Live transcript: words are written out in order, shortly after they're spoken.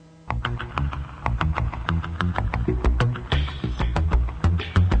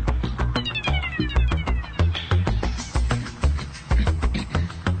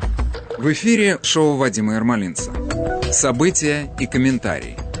В эфире шоу Вадима Ярмолинца. События и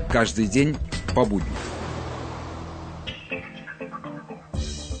комментарии. Каждый день по будням.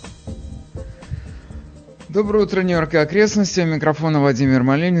 Доброе утро, Нью-Йорк и окрестности. У микрофона Вадим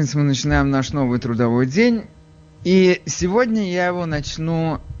Ярмолинец. Мы начинаем наш новый трудовой день. И сегодня я его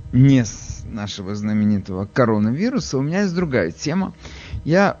начну не с нашего знаменитого коронавируса. У меня есть другая тема.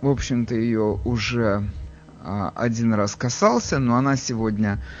 Я, в общем-то, ее уже один раз касался, но она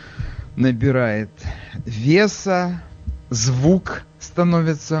сегодня набирает веса, звук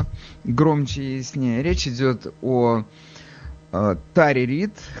становится громче и яснее. Речь идет о Таре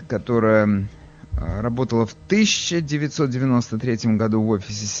Рид, которая работала в 1993 году в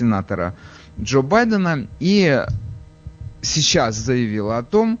офисе сенатора Джо Байдена и сейчас заявила о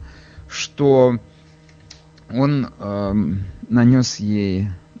том, что он нанес ей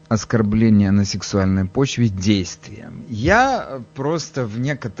оскорбление на сексуальной почве действием. Я просто в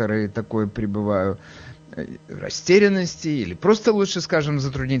некоторой такой пребываю растерянности или просто, лучше скажем,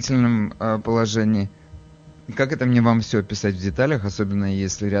 затруднительном положении. Как это мне вам все описать в деталях, особенно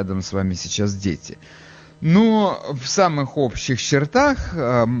если рядом с вами сейчас дети? Но в самых общих чертах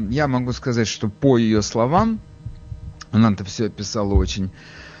я могу сказать, что по ее словам, она это все описала очень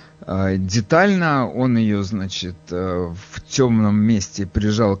детально. Он ее, значит, в темном месте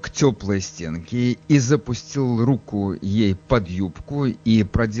прижал к теплой стенке и запустил руку ей под юбку и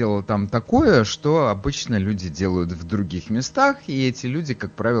проделал там такое, что обычно люди делают в других местах, и эти люди,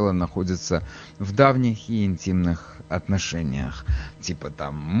 как правило, находятся в давних и интимных отношениях. Типа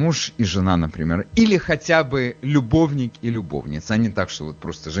там муж и жена, например, или хотя бы любовник и любовница, а не так, что вот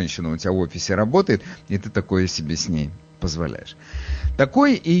просто женщина у тебя в офисе работает, и ты такое себе с ней позволяешь.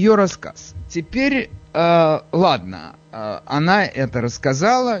 Такой ее рассказ. Теперь, ладно, она это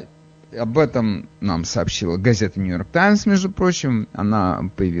рассказала, об этом нам сообщила газета «Нью-Йорк Таймс», между прочим,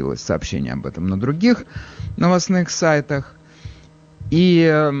 появилось сообщение об этом на других новостных сайтах.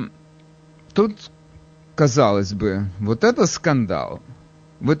 И тут, казалось бы, вот это скандал.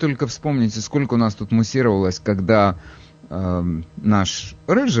 Вы только вспомните, сколько у нас тут муссировалось, когда наш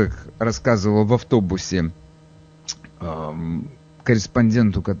Рыжик рассказывал в автобусе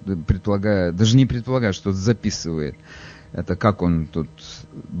корреспонденту, предполагая, даже не предполагая, что записывает, это как он тут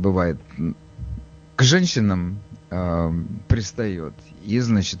бывает к женщинам пристает. И,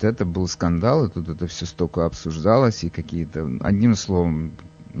 значит, это был скандал, и тут это все столько обсуждалось, и какие-то, одним словом,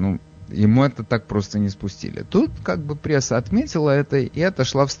 ему это так просто не спустили. Тут как бы пресса отметила это и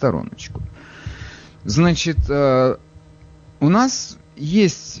отошла в стороночку. Значит, у нас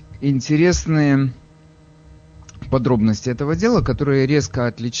есть интересные подробности этого дела, которые резко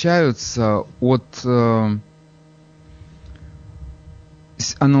отличаются от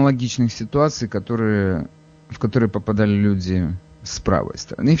аналогичных ситуаций, в которые попадали люди с правой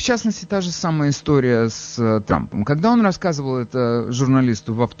стороны. И в частности, та же самая история с Трампом. Когда он рассказывал это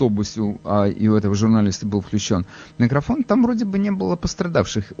журналисту в автобусе, и у этого журналиста был включен микрофон, там вроде бы не было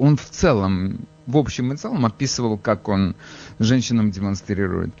пострадавших. Он в общем и целом описывал, как он женщинам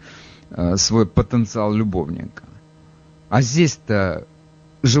демонстрирует свой потенциал любовника. А здесь-то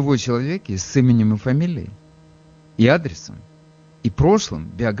живой человек с именем и фамилией, и адресом, и прошлым,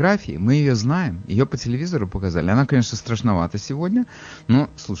 биографией. Мы ее знаем, ее по телевизору показали. Она, конечно, страшновата сегодня, но,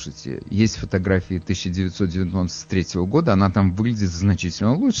 слушайте, есть фотографии 1993 года, она там выглядит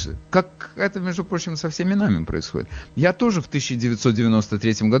значительно лучше. Как это, между прочим, со всеми нами происходит. Я тоже в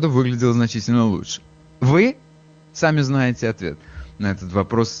 1993 году выглядел значительно лучше. Вы сами знаете ответ на этот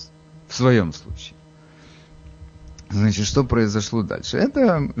вопрос в своем случае. Значит, что произошло дальше?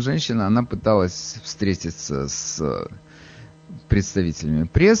 Эта женщина, она пыталась встретиться с представителями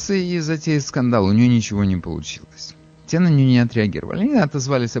прессы и затеять скандал. У нее ничего не получилось. Те на нее не отреагировали. Они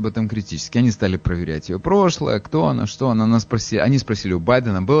отозвались об этом критически. Они стали проверять ее прошлое, кто она, что она. Они спросили у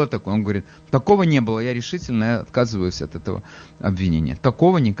Байдена, было такое? Он говорит, такого не было. Я решительно отказываюсь от этого обвинения.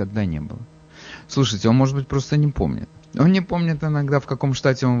 Такого никогда не было. Слушайте, он, может быть, просто не помнит. Он не помнит иногда, в каком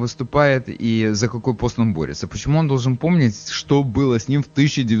штате он выступает и за какой пост он борется. Почему он должен помнить, что было с ним в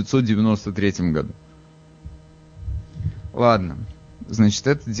 1993 году? Ладно. Значит,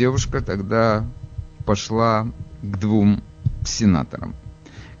 эта девушка тогда пошла к двум сенаторам,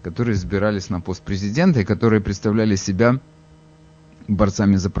 которые избирались на пост президента и которые представляли себя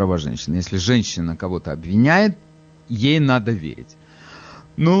борцами за права женщин. Если женщина кого-то обвиняет, ей надо верить.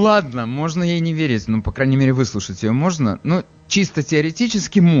 Ну ладно, можно ей не верить, но, по крайней мере, выслушать ее можно. Чисто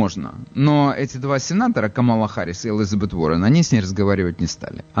теоретически можно. Но эти два сенатора, Камала Харрис и Элизабет Уоррен, они с ней разговаривать не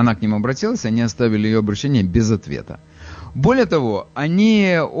стали. Она к ним обратилась, они оставили ее обращение без ответа. Более того,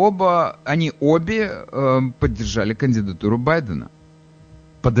 они обе поддержали кандидатуру Байдена.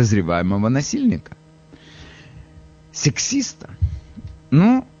 подозреваемого насильника, сексиста,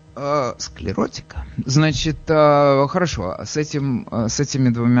 склеротика. Значит, хорошо, с этими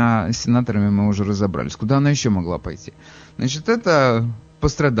двумя сенаторами мы уже разобрались. Куда она еще могла пойти? Значит, это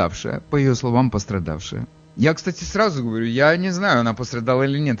пострадавшая, по ее словам, пострадавшая. Я, кстати, сразу говорю, я не знаю, она пострадала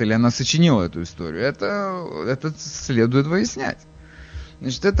или нет, или она сочинила эту историю. Это следует выяснять.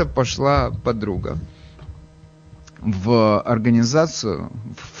 Значит, это пошла подруга в организацию,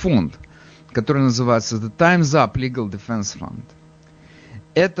 в фонд, который называется The Time's Up Legal Defense Fund.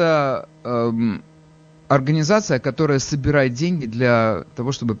 Это организация, которая собирает деньги для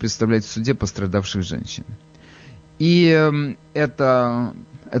того, чтобы представлять в суде пострадавших женщин. И этот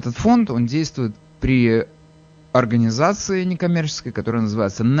фонд, он действует при организации некоммерческой, которая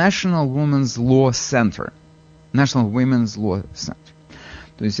называется National Women's Law Center. National Women's Law Center.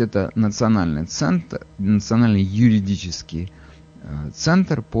 То есть это национальный центр, национальный юридический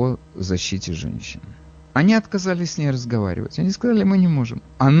центр по защите женщин. Они отказались с ней разговаривать. Они сказали, мы не можем.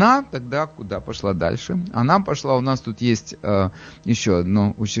 Она тогда куда пошла дальше? Она пошла, у нас тут есть еще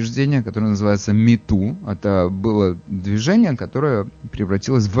одно учреждение, которое называется МИТУ. Это было движение, которое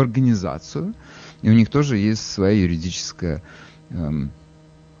превратилось в организацию. И у них тоже есть свой юридический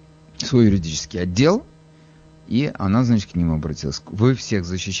отдел. И она, значит, к ним обратилась. Вы всех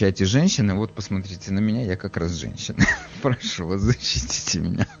защищаете женщин, и вот посмотрите на меня, я как раз женщина. Прошу вас, защитите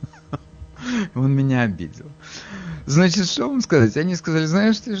меня. Он меня обидел. Значит, что вам сказать? Они сказали,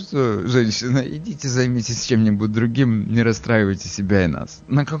 знаешь ты что, женщина, идите займитесь чем-нибудь другим, не расстраивайте себя и нас.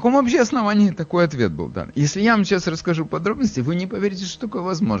 На каком вообще основании такой ответ был дан? Если я вам сейчас расскажу подробности, вы не поверите, что такое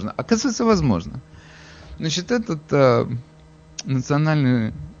возможно. Оказывается, возможно. Значит, этот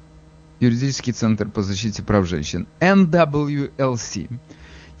национальный юридический центр по защите прав женщин, NWLC,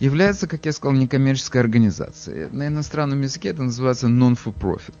 является, как я сказал, некоммерческой организацией. На иностранном языке это называется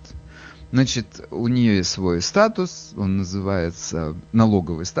non-for-profit. Значит, у нее есть свой статус, он называется,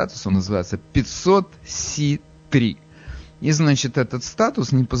 налоговый статус, он называется 500C3. И, значит, этот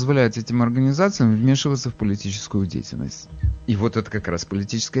статус не позволяет этим организациям вмешиваться в политическую деятельность. И вот это как раз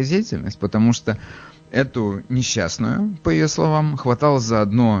политическая деятельность, потому что эту несчастную, по ее словам, хватало за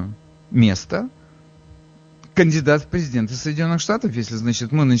одно место кандидат в президенты Соединенных Штатов. Если,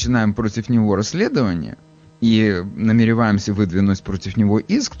 значит, мы начинаем против него расследование и намереваемся выдвинуть против него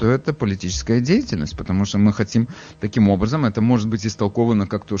иск, то это политическая деятельность, потому что мы хотим, таким образом, это может быть истолковано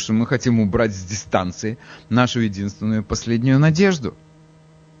как то, что мы хотим убрать с дистанции нашу единственную последнюю надежду.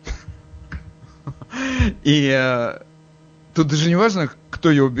 И тут даже не важно, кто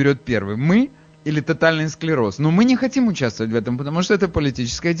ее уберет первым, мы или тотальный склероз. Но мы не хотим участвовать в этом, потому что это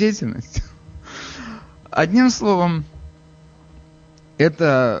политическая деятельность. Одним словом,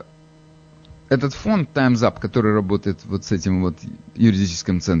 этот фонд Time's Up, который работает вот с этим вот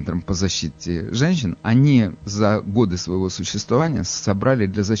юридическим центром по защите женщин, они за годы своего существования собрали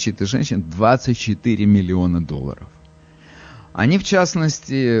для защиты женщин $24 миллиона. Они, в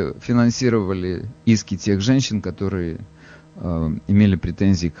частности, финансировали иски тех женщин, которые имели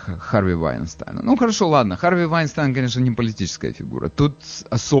претензии к Харви Вайнстайну. Ну, хорошо, ладно, Харви Вайнстайн, конечно, не политическая фигура. Тут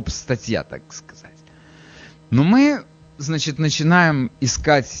особая статья, так сказать. Но мы, значит, начинаем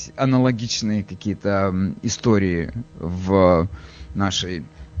искать аналогичные какие-то истории в нашей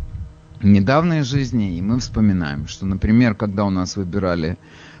недавней жизни, и мы вспоминаем, что, например, когда у нас выбирали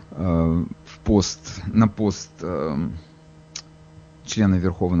на пост члена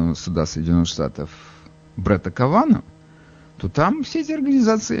Верховного суда Соединенных Штатов Бретта Кавану, то там все эти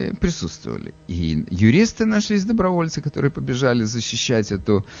организации присутствовали. И юристы нашлись, добровольцы, которые побежали защищать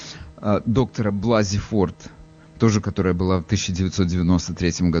эту доктора Блази Форд, тоже которая была в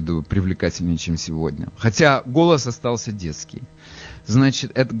 1993 году привлекательнее, чем сегодня. Хотя голос остался детский.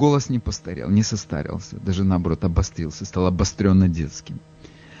 Значит, этот голос не постарел, не состарился, даже наоборот обострился, стал обостренно детским.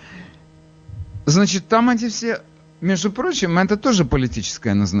 Значит, там эти все... Между прочим, это тоже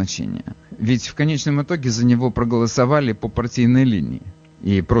политическое назначение. Ведь в конечном итоге за него проголосовали по партийной линии.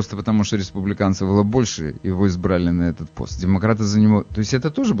 И просто потому, что республиканцев было больше, его избрали на этот пост. Демократы за него... То есть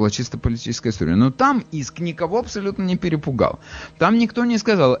это тоже была чисто политическая история. Но там иск никого абсолютно не перепугал. Там никто не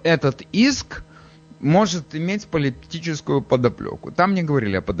сказал, этот иск может иметь политическую подоплеку. Там не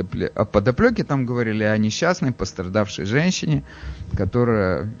говорили о подоплеке, там говорили о несчастной, пострадавшей женщине,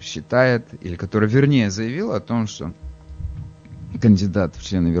 которая считает, или которая, вернее, заявила о том, что кандидат в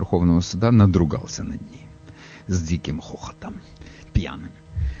члены Верховного суда надругался над ней с диким хохотом, пьяным.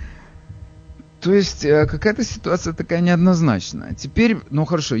 То есть какая-то ситуация такая неоднозначная. Теперь, ну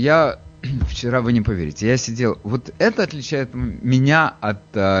хорошо, вчера вы не поверите, я сидел, вот это отличает меня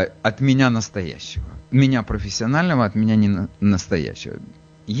от меня настоящего. Меня профессионального от меня не настоящего.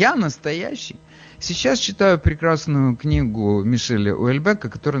 Я настоящий. Сейчас читаю прекрасную книгу Мишеля Уэльбека,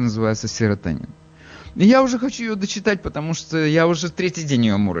 которая называется «Серотонин». И я уже хочу ее дочитать, потому что я уже третий день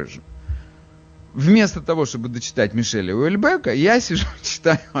ее мурыжу. Вместо того, чтобы дочитать Мишеля Уэльбека, я сижу,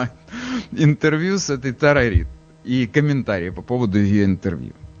 читаю интервью с этой Тарой Рид и комментарии по поводу ее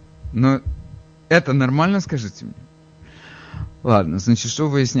интервью. Но это нормально, скажите мне? Ладно, значит, что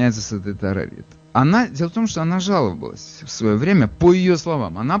выясняется с этой Тарой Рид? Дело в том, что она жаловалась в свое время, по ее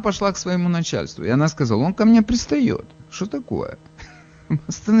словам. Она пошла к своему начальству, и она сказала, он ко мне пристает. Что такое?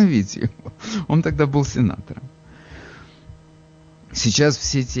 Остановите его. Он тогда был сенатором. Сейчас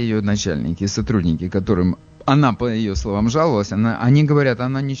все те ее начальники и сотрудники, которым она, по ее словам, жаловалась, они говорят,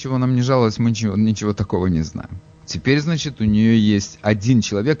 она ничего нам не жаловалась, мы ничего такого не знаем. Теперь, значит, у нее есть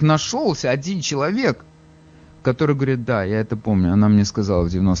нашелся один человек, который говорит, да, я это помню, она мне сказала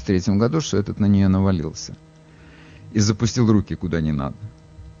в 93-м году, что этот на нее навалился. И запустил руки куда не надо.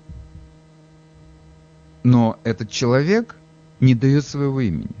 Но этот человек не дает своего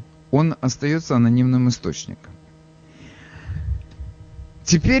имени. Он остается анонимным источником.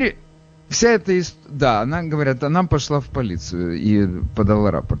 Теперь вся эта история... Да, она пошла в полицию и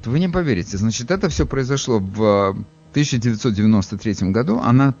подала рапорт. Вы не поверите, значит, это все произошло в 1993 году.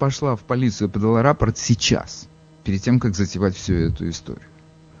 Она пошла в полицию и подала рапорт сейчас, перед тем, как затевать всю эту историю.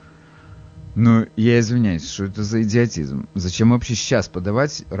 Но я извиняюсь, что это за идиотизм? Зачем вообще сейчас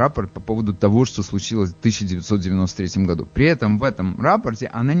подавать рапорт по поводу того, что случилось в 1993 году? При этом в этом рапорте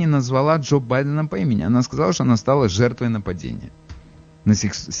она не назвала Джо Байдена по имени. Она сказала, что она стала жертвой нападения на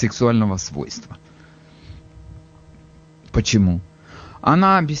сексуального свойства. Почему?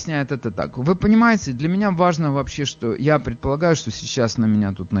 Она объясняет это так. Вы понимаете, для меня важно вообще, что я предполагаю, что сейчас на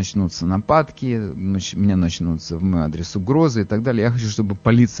меня тут начнутся нападки, мне начнутся в мой адрес угрозы и так далее. Я хочу, чтобы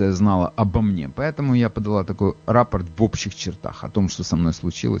полиция знала обо мне. Поэтому я подала такой рапорт в общих чертах о том, что со мной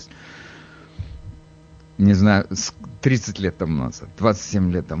случилось. Не знаю, 30 лет тому назад,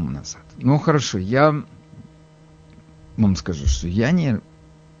 27 лет тому назад. Ну хорошо, я вам скажу, что я не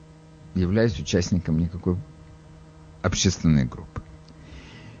являюсь участником никакой общественной группы.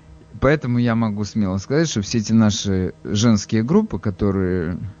 Поэтому я могу смело сказать, что все эти наши женские группы,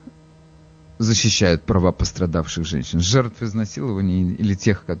 которые защищают права пострадавших женщин, жертв изнасилования или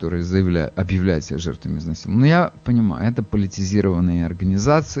тех, которые объявляют себя жертвами изнасилования. Но я понимаю, это политизированные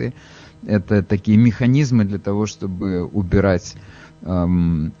организации, это такие механизмы для того, чтобы убирать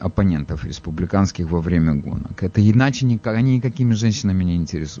оппонентов республиканских во время гонок. Это иначе они никакими женщинами не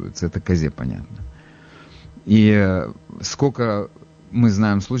интересуются, это козе понятно. И сколько мы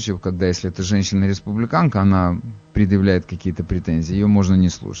знаем случаев, когда если это женщина-республиканка, она предъявляет какие-то претензии, ее можно не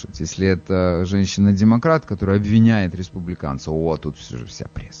слушать. Если это женщина-демократ, которая обвиняет республиканца, тут вся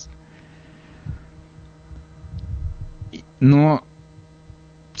пресса. Но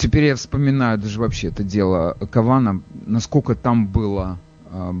теперь я вспоминаю даже вообще это дело Кавана, насколько там было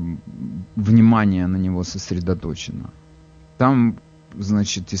внимание на него сосредоточено. Там,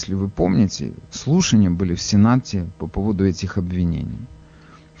 значит, если вы помните, слушания были в Сенате по поводу этих обвинений.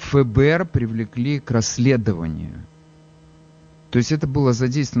 ФБР привлекли к расследованию. То есть это было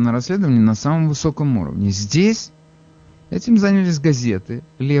задействовано расследование на самом высоком уровне. Здесь этим занялись газеты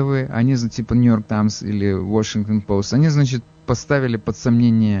левые, они типа Нью-Йорк Таймс или Washington Post, они, значит, поставили под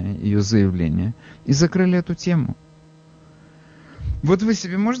сомнение ее заявление и закрыли эту тему. Вот вы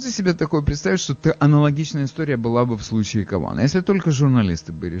себе можете себе такое представить, что аналогичная история была бы в случае Кавана? Если только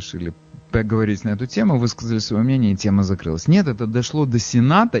журналисты бы решили поговорить на эту тему, высказали свое мнение, и тема закрылась. Нет, это дошло до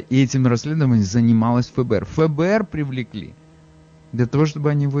Сената, и этим расследованием занималось ФБР. ФБР привлекли для того,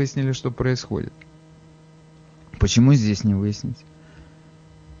 чтобы они выяснили, что происходит. Почему здесь не выяснить?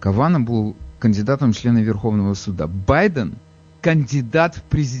 Кавана был кандидатом в члены Верховного суда. Байден – кандидат в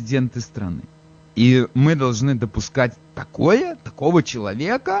президенты страны. И мы должны допускать такого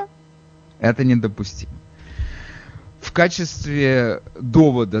человека, это недопустимо. В качестве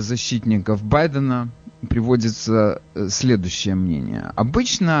довода защитников Байдена приводится следующее мнение.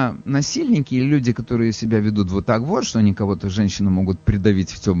 Обычно насильники и люди, которые себя ведут вот так вот, что они кого-то, женщину, могут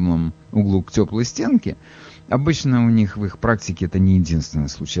придавить в темном углу к теплой стенке, обычно у них в их практике это не единственный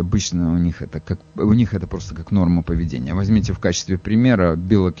случай. Обычно у них это просто как норма поведения. Возьмите в качестве примера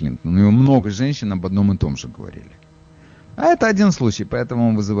Билла Клинтона. У него много женщин об одном и том же говорили. А это один случай, поэтому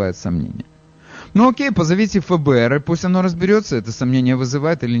он вызывает сомнения. Ну окей, позовите ФБР, и пусть оно разберется, это сомнение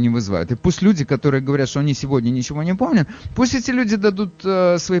вызывает или не вызывает. И пусть люди, которые говорят, что они сегодня ничего не помнят, пусть эти люди дадут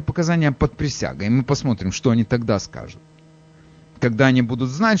свои показания под присягой, и мы посмотрим, что они тогда скажут. Когда они будут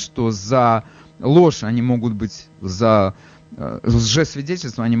знать, что за ложь они могут быть, за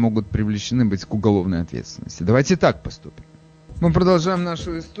лжесвидетельство они могут привлечены быть к уголовной ответственности. Давайте так поступим. Мы продолжаем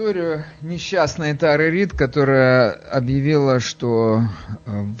нашу историю несчастной Тары Рид, которая объявила, что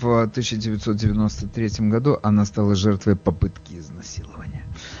в 1993 году она стала жертвой попытки изнасилования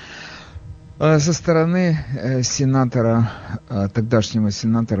со стороны тогдашнего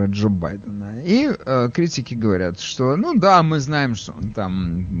сенатора Джо Байдена. И критики говорят, что, мы знаем, что он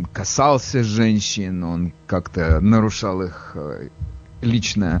там касался женщин, он как-то нарушал их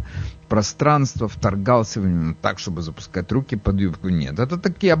личное пространство, вторгался в него так, чтобы запускать руки под юбку. Нет, это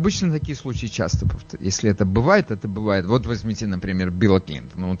обычно такие случаи часто повторяются. Если это бывает, это бывает. Вот возьмите, например, Билла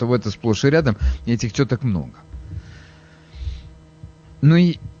Клинтона. У того это сплошь и рядом, и этих теток много.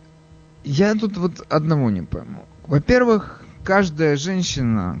 И я тут вот одного не пойму. Во-первых, каждая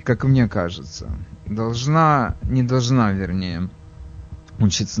женщина, как мне кажется, не должна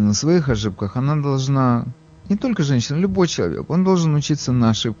учиться на своих ошибках, она должна... Не только женщина, любой человек, он должен учиться на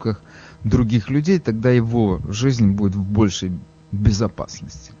ошибках других людей, тогда его жизнь будет в большей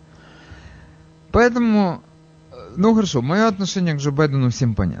безопасности. Поэтому, хорошо, мое отношение к Джо Байдену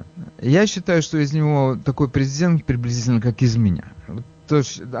всем понятно. Я считаю, что из него такой президент приблизительно как из меня. То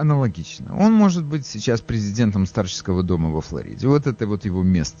есть аналогично. Он может быть сейчас президентом старческого дома во Флориде. Вот это вот его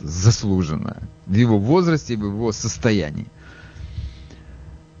место заслуженное. В его возрасте и в его состоянии.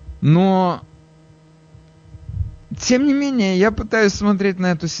 Но... Тем не менее, я пытаюсь смотреть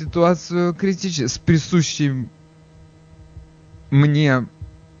на эту ситуацию критически, с присущим мне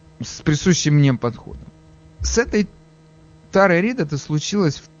подходом. С этой Тарой Рид это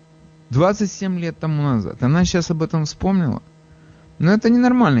случилось 27 лет тому назад. Она сейчас об этом вспомнила. Но это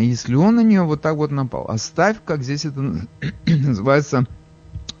ненормально, если он на нее вот так вот напал. Оставь, как здесь это называется,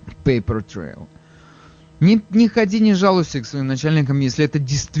 paper trail. Не ходи, не жалуйся к своим начальникам, если это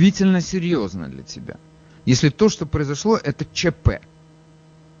действительно серьезно для тебя. Если то, что произошло, это ЧП.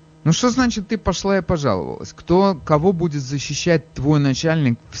 Что значит ты пошла и пожаловалась? Кого будет защищать твой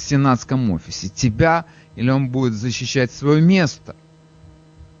начальник в сенатском офисе? Тебя или он будет защищать свое место?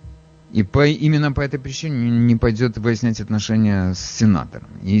 И именно по этой причине не пойдет выяснять отношения с сенатором.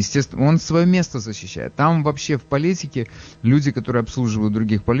 И, естественно, он свое место защищает. Там вообще в политике люди, которые обслуживают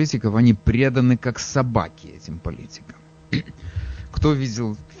других политиков, они преданы как собаки этим политикам. Кто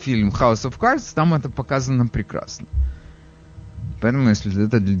видел фильм House of Cards, там это показано прекрасно. Поэтому, если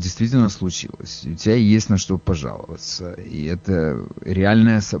это действительно случилось, у тебя есть на что пожаловаться, и это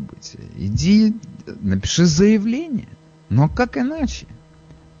реальное событие, иди, напиши заявление. Но как иначе?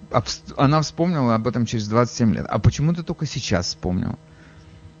 Она вспомнила об этом через 27 лет. А почему ты только сейчас вспомнил?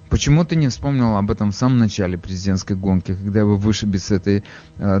 Почему ты не вспомнил об этом в самом начале президентской гонки, когда его вышибить с этой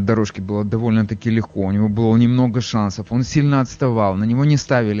дорожки было довольно-таки легко, у него было немного шансов, он сильно отставал, на него не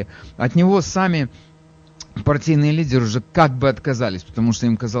ставили. От него сами партийные лидеры уже как бы отказались, потому что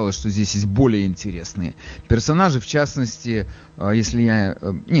им казалось, что здесь есть более интересные персонажи, в частности, если я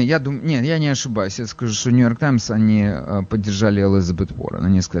не ошибаюсь, я скажу, что Нью-Йорк Таймс, они поддержали Элизабет Уоррен,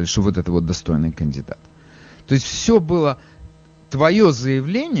 они сказали, что вот это вот достойный кандидат. То есть все было... Твое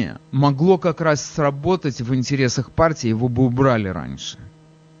заявление могло как раз сработать в интересах партии, его бы убрали раньше.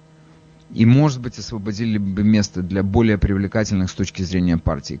 И, может быть, освободили бы место для более привлекательных с точки зрения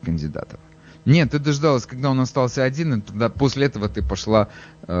партии кандидатов. Нет, ты дождалась, когда он остался один, и тогда после этого ты пошла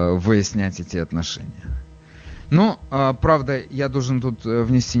выяснять эти отношения. Но, правда, я должен тут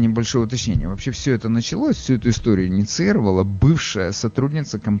внести небольшое уточнение. Вообще все это началось, всю эту историю инициировала бывшая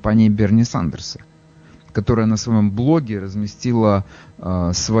сотрудница компании Берни Сандерса, которая на своем блоге разместила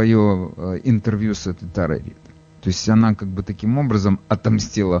свое интервью с этой Тарой Рид. То есть она как бы таким образом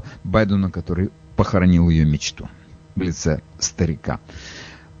отомстила Байдену, который похоронил ее мечту в лице старика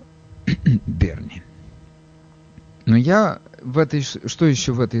Берни. Но что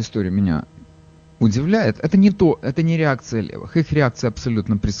еще в этой истории меня удивляет, это не реакция левых. Их реакция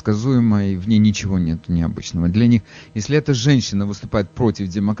абсолютно предсказуемая, и в ней ничего нет необычного. Для них, если эта женщина выступает против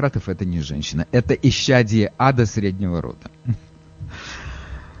демократов, это не женщина. Это исчадие ада среднего рода.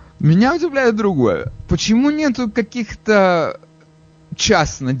 Меня удивляет другое. Почему нету каких-то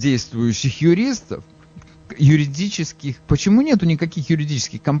частно действующих юристов, почему нету никаких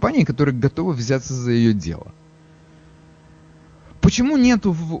юридических компаний, которые готовы взяться за ее дело? Почему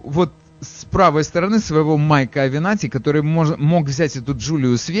нету с правой стороны своего Майка Авинати, который мог взять эту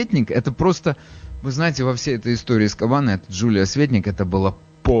Джулию Светник? Это просто, вы знаете, во всей этой истории с Каваной, эта Джулия Светник, это было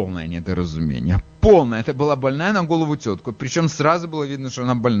полное недоразумение. Полное. Это была больная на голову тетка. Причем сразу было видно, что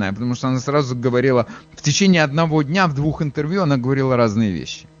она больная, потому что она сразу говорила, в течение одного дня в 2 интервью она говорила разные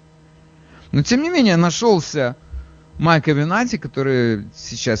вещи. Но тем не менее нашелся Майка Винати, который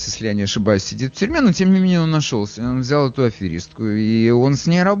сейчас, если я не ошибаюсь, сидит в тюрьме, но тем не менее он нашелся. Он взял эту аферистку, и он с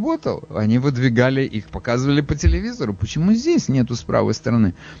ней работал. Они выдвигали, их показывали по телевизору. Почему здесь нету с правой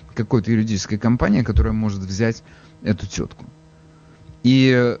стороны какой-то юридической компании, которая может взять эту тетку?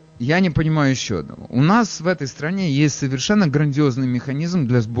 И я не понимаю еще одного. У нас в этой стране есть совершенно грандиозный механизм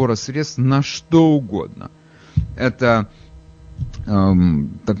для сбора средств на что угодно. Это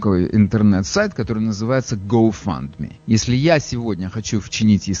такой интернет-сайт, который называется GoFundMe. Если я сегодня хочу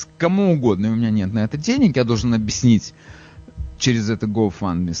вчинить иск кому угодно, и у меня нет на это денег, я должен объяснить через это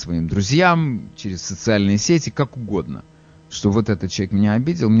GoFundMe своим друзьям, через социальные сети, как угодно, что вот этот человек меня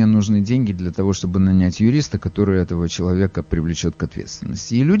обидел, мне нужны деньги для того, чтобы нанять юриста, который этого человека привлечет к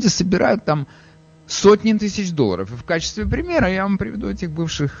ответственности. И люди собирают там сотни тысяч долларов. И в качестве примера я вам приведу этих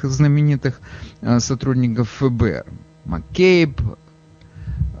бывших знаменитых сотрудников ФБР. Маккейб,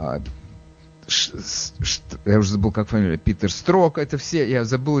 я уже забыл, как фамилия, Питер Строк, это все, я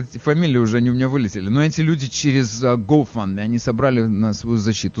забыл эти фамилии, уже они у меня вылетели, но эти люди через GoFundMe, они собрали на свою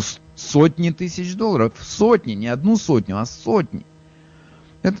защиту сотни тысяч долларов, сотни, не одну сотню, а сотни.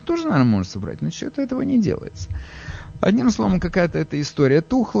 Это тоже, наверное, можно собрать, но что-то этого не делается. Одним словом, какая-то эта история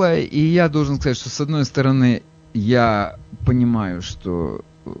тухлая, и я должен сказать, что с одной стороны, я понимаю, что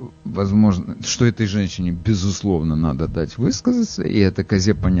возможно, что этой женщине, безусловно, надо дать высказаться, и это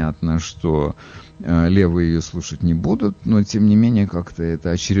козе понятно, что левые ее слушать не будут, но, тем не менее, как-то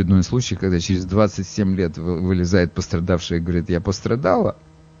это очередной случай, когда через 27 лет вылезает пострадавшая и говорит, я пострадала.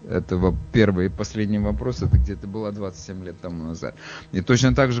 Это первый и последний вопрос, это где-то было 27 лет тому назад. И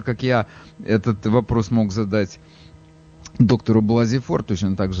точно так же, как я этот вопрос мог задать доктору Блазифор,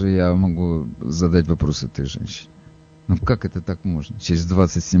 точно так же я могу задать вопрос этой женщине. Ну как это так можно? Через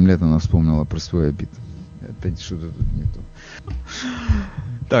 27 лет она вспомнила про свой обид. Это что-то тут не то.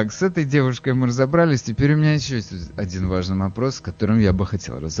 Так, с этой девушкой мы разобрались. Теперь у меня еще есть один важный вопрос, с которым я бы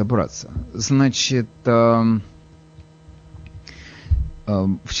хотел разобраться. Значит,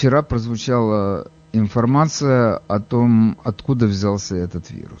 вчера прозвучала информация о том, откуда взялся этот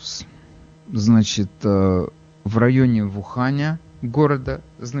вирус. Значит, в районе Вуханя, города,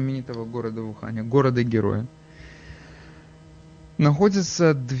 знаменитого города Вуханя, города-героя,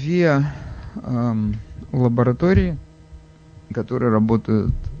 находятся две лаборатории, которые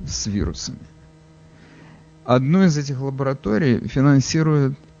работают с вирусами. Одну из этих лабораторий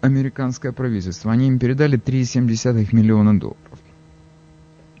финансирует американское правительство. Они им передали $3,7 миллиона.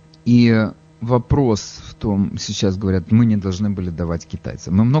 И вопрос в том, сейчас говорят, мы не должны были давать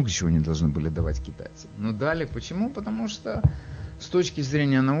китайцам. Мы много чего не должны были давать китайцам. Но дали почему? Потому что с точки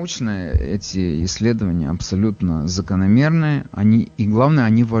зрения научной эти исследования абсолютно закономерные, и главное,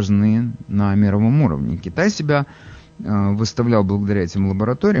 они важны на мировом уровне. Китай себя выставлял благодаря этим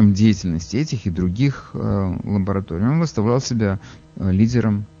лабораториям, деятельности этих и других лабораторий, он выставлял себя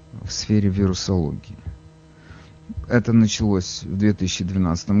лидером в сфере вирусологии. Это началось в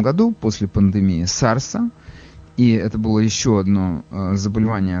 2012 году, после пандемии САРСа, и это было еще одно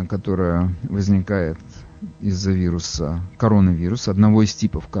заболевание, которое возникает из-за вируса, коронавируса, одного из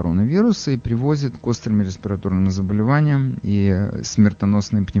типов коронавируса, и приводит к острым респираторным заболеваниям и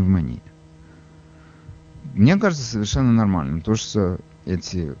смертоносной пневмонии. Мне кажется совершенно нормальным то, что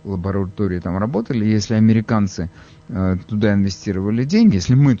эти лаборатории там работали. Если американцы туда инвестировали деньги,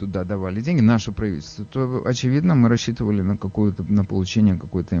 если мы туда давали деньги, наше правительство, то, очевидно, мы рассчитывали на получение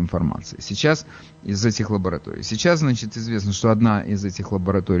какой-то информации. Сейчас из этих лабораторий. Сейчас, значит, известно, что одна из этих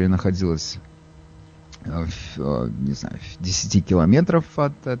лабораторий находилась не знаю, в 10 километров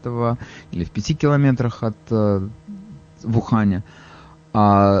от этого, или в 5 километрах от Вуханя,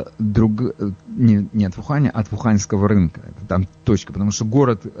 а не от Вуханя, от Вуханьского рынка. Это там точка, потому что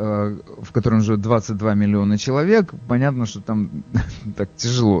город, в котором живет 22 миллиона человек, понятно, что там так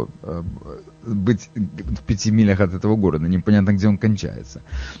тяжело быть в 5 милях от этого города, непонятно, где он кончается.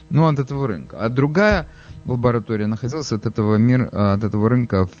 Ну, от этого рынка. А другая лаборатория находилась от этого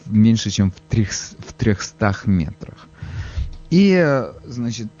рынка меньше, чем в 300 метрах. И,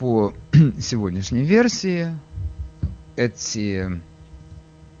 значит, по сегодняшней версии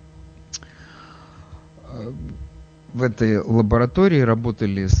в этой лаборатории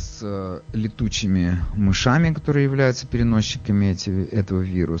работали с летучими мышами, которые являются переносчиками этого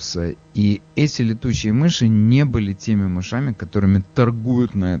вируса. И эти летучие мыши не были теми мышами, которыми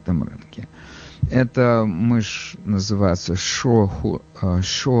торгуют на этом рынке. Эта мышь называется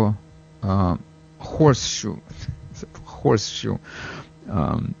horseshoe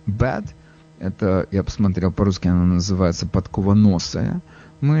bat. Это, я посмотрел по-русски, она называется подкованосая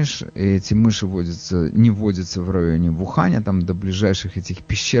мышь. И эти мыши не водятся в районе Вуханя, там до ближайших этих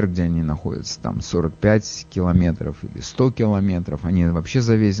пещер, где они находятся, там 45 километров или 100 километров. Они вообще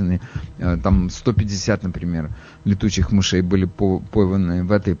завезены. Там 150, например, летучих мышей были пойманы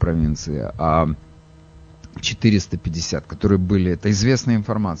в этой провинции, а 450, которые были, это известная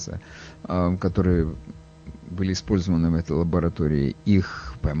информация, которые были использованы в этой лаборатории,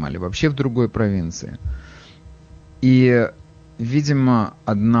 их поймали вообще в другой провинции. И, видимо,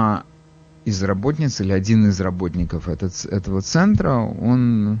 одна из работниц или один из работников этого центра,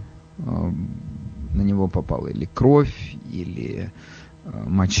 он на него попала или кровь, или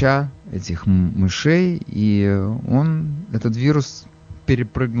моча этих мышей, и этот вирус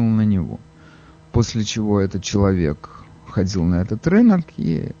перепрыгнул на него. После чего этот человек ходил на этот рынок,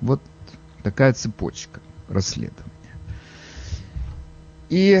 и вот такая цепочка расследования.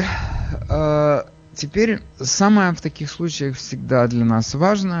 И теперь самое в таких случаях всегда для нас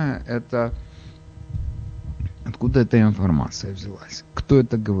важное, это откуда эта информация взялась, кто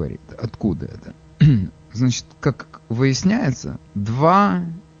это говорит, откуда это. Значит, как выясняется, 2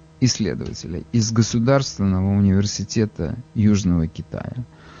 исследователя из Государственного университета Южного Китая,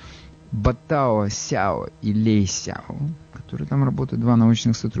 Батао Сяо и Лей Сяо, которые там работают, 2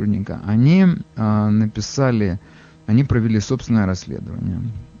 научных сотрудника, они провели собственное расследование.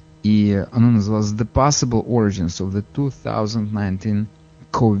 И оно называлось The Possible Origins of the 2019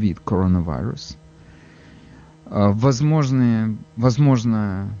 COVID Coronavirus. Возможное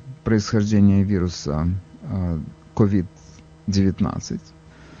происхождение вируса COVID-19.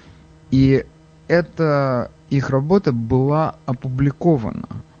 И их работа была опубликована.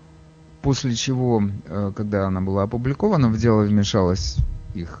 После чего, когда она была опубликована, в дело вмешалась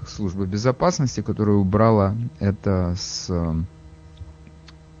их служба безопасности, которая убрала это с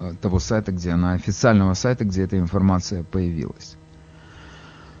того сайта, официального сайта, где эта информация появилась.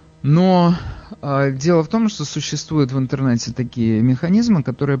 Но дело в том, что существуют в интернете такие механизмы,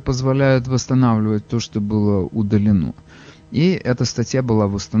 которые позволяют восстанавливать то, что было удалено. И эта статья была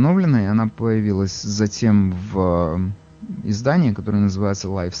восстановлена, и она появилась затем в издании, которое называется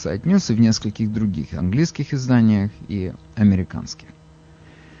Live Site News, и в нескольких других английских изданиях и американских.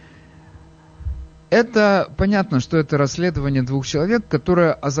 Это понятно, что это расследование 2 человек,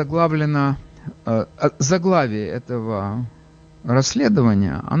 которое озаглавлено. Заглавие этого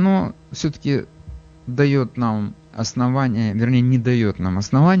расследования, оно все-таки дает нам основания, вернее, не дает нам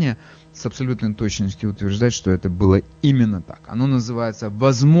основания с абсолютной точностью утверждать, что это было именно так. Оно называется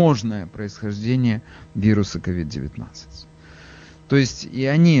 «Возможное происхождение вируса COVID-19». То есть и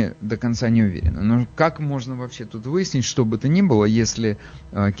они до конца не уверены. Но как можно вообще тут выяснить, что бы то ни было, если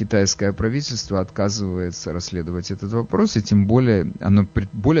китайское правительство отказывается расследовать этот вопрос, и тем более,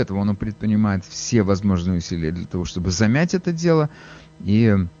 более того, оно предпринимает все возможные усилия для того, чтобы замять это дело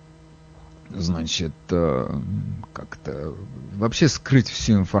и, значит, как-то вообще скрыть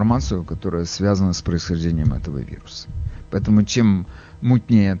всю информацию, которая связана с происхождением этого вируса. Поэтому чем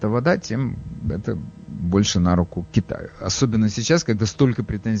мутнее эта вода, тем это больше на руку Китаю. Особенно сейчас, когда столько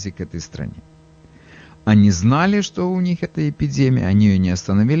претензий к этой стране. Они знали, что у них это эпидемия, они ее не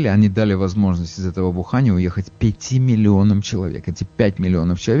остановили, они дали возможность из этого Вуханя уехать 5 миллионам человек. Эти 5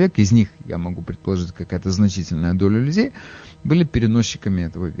 миллионов человек, из них, я могу предположить, какая-то значительная доля людей, были переносчиками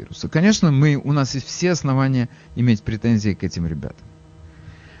этого вируса. Конечно, у нас есть все основания иметь претензии к этим ребятам.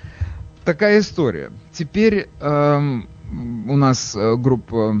 Такая история. Теперь у нас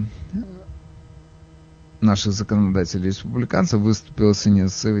группа наших законодателей-республиканцев выступила с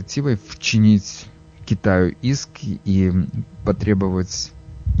инициативой вчинить Китаю иск и потребовать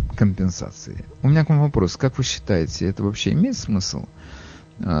компенсации. У меня к вам вопрос. Как вы считаете, это вообще имеет смысл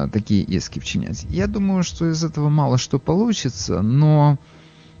такие иски вчинять? Я думаю, что из этого мало что получится, но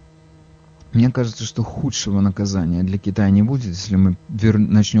мне кажется, что худшего наказания для Китая не будет, если мы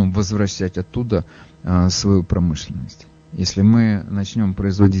начнем возвращать оттуда свою промышленность. Если мы начнем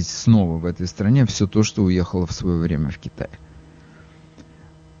производить снова в этой стране все то, что уехало в свое время в Китай.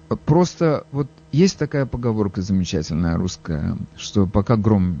 Просто вот есть такая поговорка замечательная русская, что пока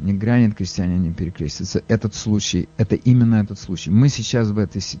гром не грянет, крестьяне не перекрестятся. Этот случай, это именно этот случай. Мы сейчас в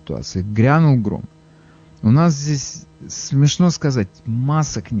этой ситуации. Грянул гром. У нас здесь, смешно сказать,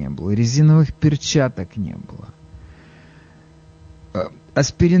 масок не было, резиновых перчаток не было.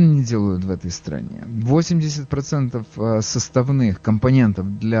 Аспирин не делают в этой стране. 80% составных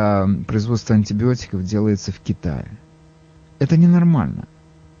компонентов для производства антибиотиков делается в Китае. Это ненормально.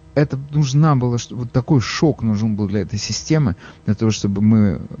 Это нужна была, вот такой шок нужен был для этой системы, для того, чтобы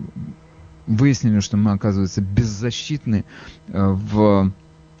мы выяснили, что мы, оказывается, беззащитны в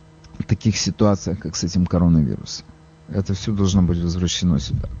таких ситуациях, как с этим коронавирусом. это все должно быть возвращено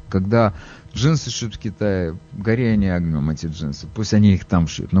сюда. Когда джинсы шьют в Китае, гори они огнем, эти джинсы, пусть они их там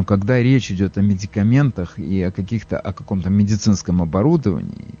шьют. Но когда речь идет о медикаментах и о каком-то медицинском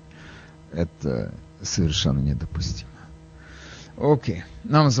оборудовании, это совершенно недопустимо. Окей.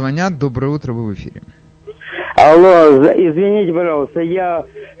 Нам звонят. Доброе утро, вы в эфире. Алло, извините, пожалуйста, если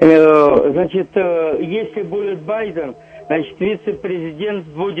будет Байден, значит, вице-президент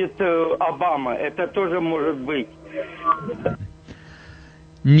будет Обама. Это тоже может быть.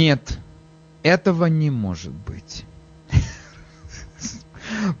 Нет, этого не может быть.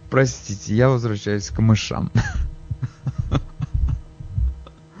 Простите, я возвращаюсь к мышам.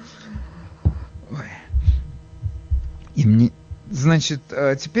 И мне... Значит,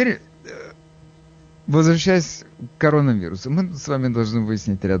 теперь, возвращаясь к коронавирусу, мы с вами должны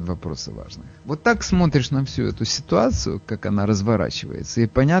выяснить ряд вопросов важных. Вот так смотришь на всю эту ситуацию, как она разворачивается, и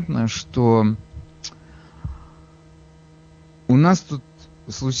понятно, что у нас тут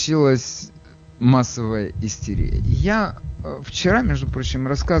случилась массовая истерия. Я вчера, между прочим,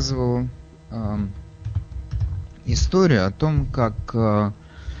 рассказывал историю о том, как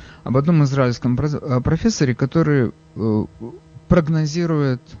об одном израильском профессоре, который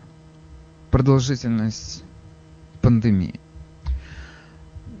прогнозирует продолжительность пандемии.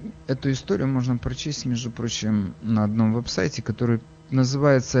 Эту историю можно прочесть, между прочим, на одном веб-сайте, который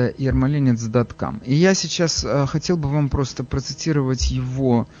называется Yarmolinets.com. И я сейчас хотел бы вам просто процитировать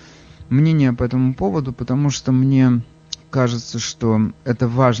его мнение по этому поводу, потому что мне кажется, что это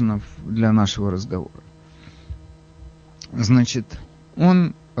важно для нашего разговора. Значит,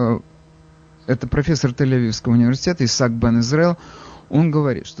 это профессор Тель-Авивского университета Исаак бен Израэль. Он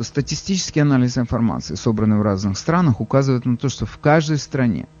говорит, что статистический анализ информации, собранный в разных странах, указывает на то, что в каждой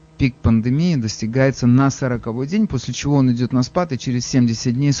стране пик пандемии достигается на 40-й день, после чего он идет на спад и через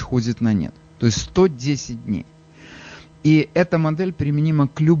 70 дней сходит на нет. То есть 110 дней. И эта модель применима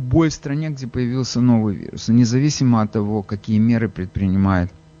к любой стране, где появился новый вирус, независимо от того, какие меры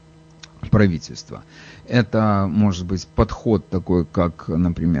предпринимает правительство. Это может быть подход такой, как,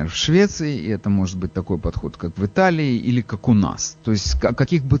 например, в Швеции, и это может быть такой подход, как в Италии, или как у нас. То есть о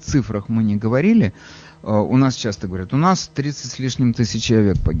каких бы цифрах мы ни говорили, у нас часто говорят, у нас 30 с лишним тысяч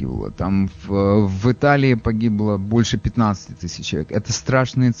человек погибло, там в Италии погибло больше 15 тысяч человек. Это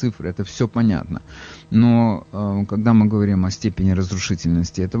страшные цифры, это все понятно. Но когда мы говорим о степени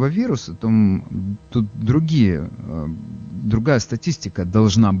разрушительности этого вируса, то тут другая статистика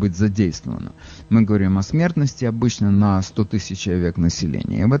должна быть задействована. Мы говорим о смертности обычно на 100 тысяч человек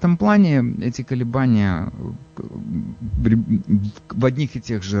населения. И в этом плане эти колебания в одних и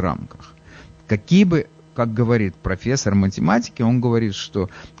тех же рамках. Какие бы, как говорит профессор математики, он говорит, что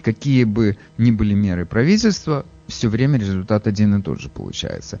какие бы ни были меры правительства, все время результат один и тот же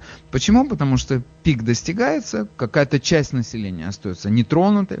получается. Почему? Потому что пик достигается, какая-то часть населения остается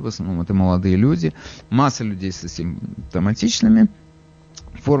нетронутой, в основном это молодые люди, масса людей с симптоматичными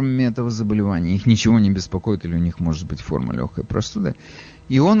формами этого заболевания, их ничего не беспокоит, или у них может быть форма легкой простуды.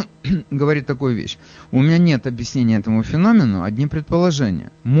 И он говорит такую вещь. У меня нет объяснения этому феномену, одни предположения.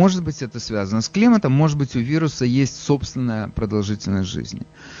 Может быть, это связано с климатом, может быть, у вируса есть собственная продолжительность жизни.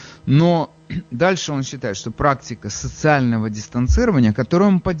 Но дальше он считает, что практика социального дистанцирования, которую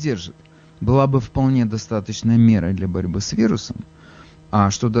он поддержит, была бы вполне достаточной мерой для борьбы с вирусом.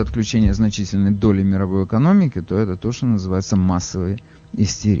 А что до отключения значительной доли мировой экономики, то это то, что называется массовой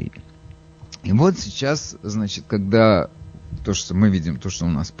истерией. И вот сейчас, значит, когда то, что мы видим, то, что у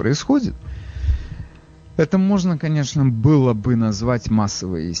нас происходит, это можно, конечно, было бы назвать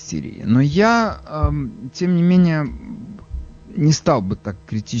массовой истерией. Но я, тем не менее, не стал бы так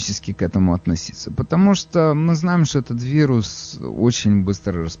критически к этому относиться, потому что мы знаем, что этот вирус очень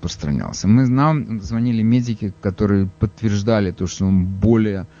быстро распространялся. Нам звонили медики, которые подтверждали то, что он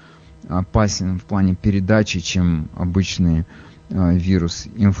более опасен в плане передачи, чем обычный вирус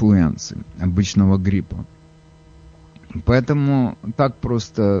инфлюенции, обычного гриппа. Поэтому так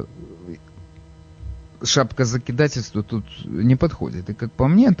просто шапка закидательства тут не подходит. И как по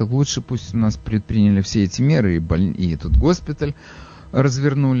мне, так лучше пусть у нас предприняли все эти меры, и этот госпиталь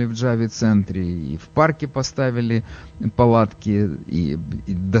развернули в Джави-центре, и в парке поставили палатки, и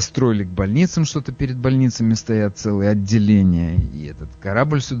достроили к больницам что-то, перед больницами стоят целые отделения, и этот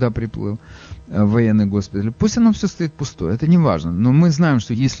корабль сюда приплыл, военный госпиталь. Пусть оно все стоит пустое, это не важно. Но мы знаем,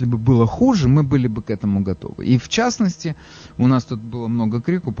 что если бы было хуже, мы были бы к этому готовы. И в частности, у нас тут было много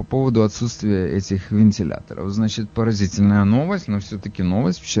крику по поводу отсутствия этих вентиляторов. Значит, поразительная новость, но все-таки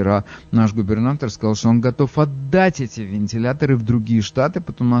новость. Вчера наш губернатор сказал, что он готов отдать эти вентиляторы в другие другие штаты,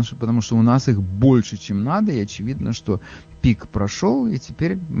 потому что у нас их больше, чем надо, и очевидно, что пик прошел, и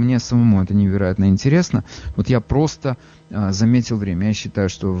теперь мне самому это невероятно интересно. Вот я просто заметил время. Я считаю,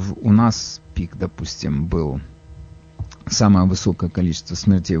 что у нас пик, допустим, был... Самое высокое количество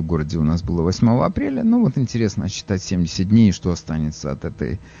смертей в городе у нас было 8 апреля. Ну вот интересно считать 70 дней, и что останется от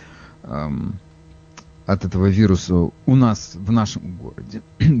этого вируса у нас в нашем городе.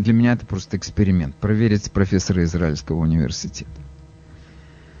 Для меня это просто эксперимент. Проверить профессора Израильского университета.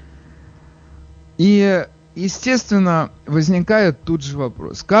 И, естественно, возникает тут же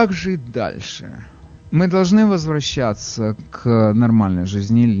вопрос. Как жить дальше? Мы должны возвращаться к нормальной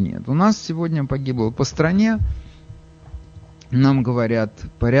жизни или нет? У нас сегодня погибло по стране, нам говорят,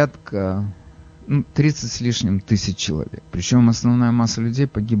 порядка 30 с лишним тысяч человек. Причем основная масса людей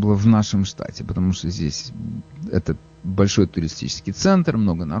погибла в нашем штате, потому что здесь это большой туристический центр,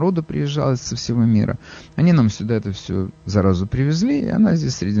 много народу приезжало со всего мира. Они нам сюда это все заразу привезли, и она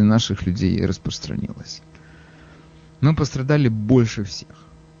здесь среди наших людей и распространилась. Мы пострадали больше всех.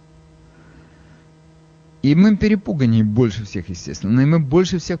 И мы перепуганнее больше всех, естественно, и мы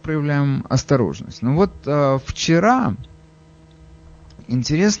больше всех проявляем осторожность. Но вот вчера...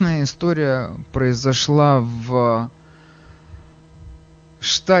 Интересная история произошла в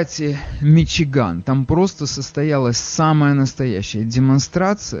штате Мичиган. Там просто состоялась самая настоящая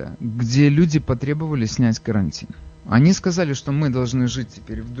демонстрация, где люди потребовали снять карантин. Они сказали, что мы должны жить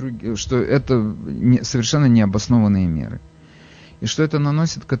теперь в других, что это совершенно необоснованные меры. И что это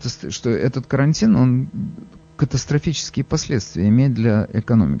наносит, что этот карантин, он катастрофические последствия имеет для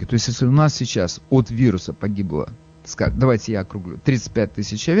экономики. То есть, если у нас сейчас от вируса погибло, давайте я округлю, 35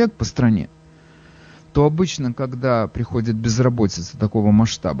 тысяч человек по стране, то обычно, когда приходит безработица такого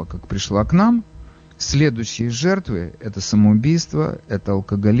масштаба, как пришла к нам, следующие жертвы – это самоубийство, это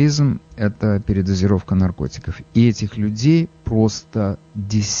алкоголизм, это передозировка наркотиков. И этих людей просто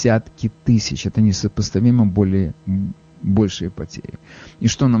десятки тысяч. Это несопоставимо большие потери. И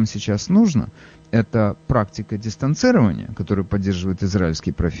что нам сейчас нужно? Это практика дистанцирования, которую поддерживает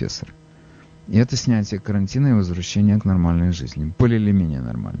израильский профессор. И это снятие карантина и возвращение к нормальной жизни. Более или менее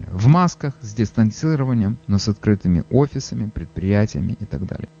нормальной. В масках, с дистанцированием, но с открытыми офисами, предприятиями и так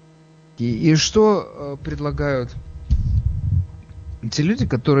далее. И что предлагают те люди,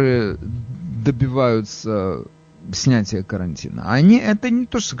 которые добиваются снятия карантина? Это не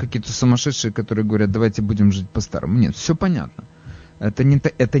то, что какие-то сумасшедшие, которые говорят, давайте будем жить по-старому. Нет, все понятно.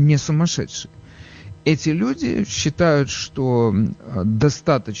 Это не сумасшедшие. Эти люди считают, что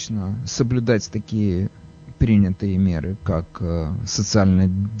достаточно соблюдать такие принятые меры, как социальное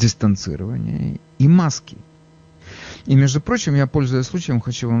дистанцирование и маски. И, между прочим, я, пользуясь случаем,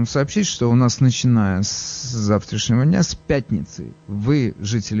 хочу вам сообщить, что у нас, начиная с завтрашнего дня, с пятницы, вы,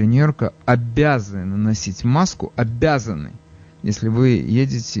 жители Нью-Йорка, обязаны носить маску, обязаны. Если вы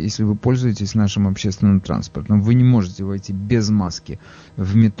едете, если вы пользуетесь нашим общественным транспортом, вы не можете войти без маски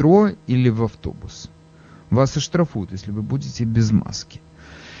в метро или в автобус. Вас оштрафуют, если вы будете без маски.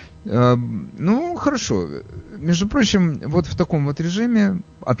 Ну, хорошо. Между прочим, вот в таком вот режиме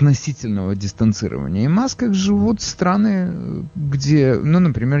относительного дистанцирования и масках живут страны, где,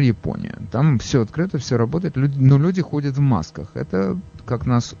 например, Япония. Там все открыто, все работает, но люди ходят в масках. Это, как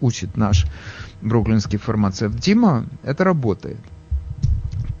нас учит наш бруклинский фармацевт Дима, это работает.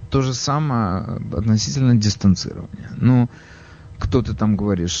 То же самое относительно дистанцирования. Кто-то там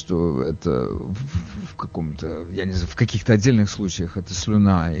говорит, что это в каком-то, я не знаю, в каких-то отдельных случаях это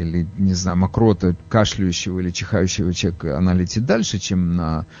слюна или, не знаю, мокрота кашляющего или чихающего человека, она летит дальше, чем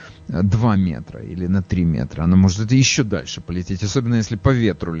на 2 метра или на 3 метра. Она может это еще дальше полететь, особенно если по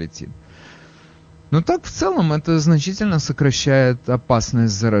ветру летит. Но так в целом это значительно сокращает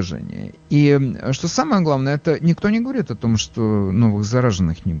опасность заражения. И что самое главное, это никто не говорит о том, что новых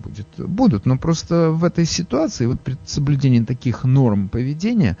зараженных не будет. Будут, но просто в этой ситуации, вот при соблюдении таких норм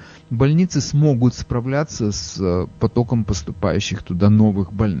поведения, больницы смогут справляться с потоком поступающих туда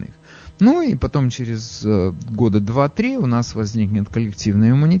новых больных. Ну и потом через года 2-3 у нас возникнет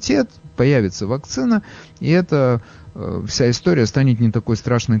коллективный иммунитет, появится вакцина, и эта вся история станет не такой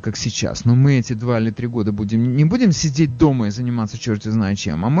страшной, как сейчас. Но мы эти 2 или 3 года не будем сидеть дома и заниматься черти знает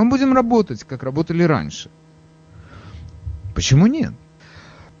чем, а мы будем работать, как работали раньше. Почему нет?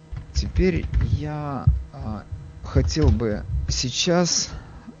 Теперь я хотел бы сейчас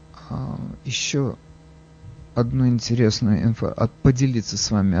еще поделиться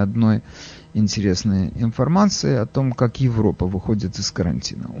с вами одной интересной информацией о том, как Европа выходит из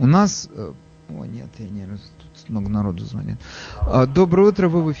карантина. У нас... Тут много народу звонит. Доброе утро,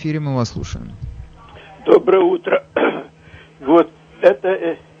 вы в эфире, мы вас слушаем. Доброе утро. Вот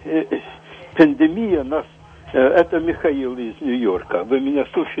эта пандемия нас Это Михаил из Нью-Йорка. Вы меня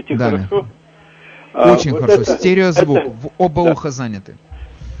слушаете хорошо? Очень хорошо. Стереозвук. Оба уха заняты.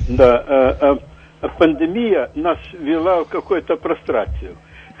 Да. Пандемия нас ввела в какую-то прострацию.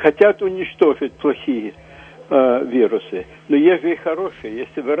 Хотят уничтожить плохие вирусы. Но есть же и хорошие.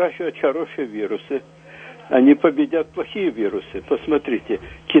 Если выращивать хорошие вирусы, они победят плохие вирусы. Посмотрите,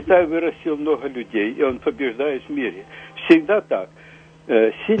 Китай вырастил много людей, и он побеждает в мире. Всегда так.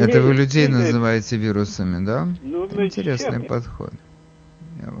 Это вы людей называете вирусами, да? Ну, интересный подход.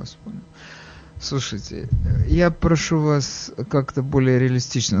 Я вас понял. Слушайте, я прошу вас как-то более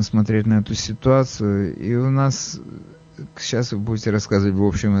реалистично смотреть на эту ситуацию. И у нас сейчас вы будете рассказывать в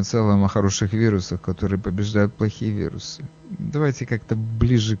общем и целом о хороших вирусах, которые побеждают плохие вирусы. Давайте как-то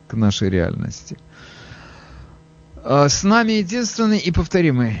ближе к нашей реальности. С нами единственный и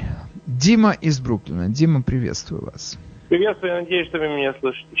повторимый Дима из Бруклина. Дима, приветствую вас. Приветствую, я надеюсь, что вы меня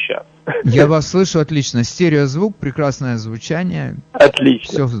слышите сейчас. Я вас слышу отлично. Стереозвук, прекрасное звучание.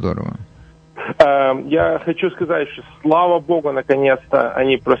 Отлично. Все здорово. Я хочу сказать, что слава Богу, наконец-то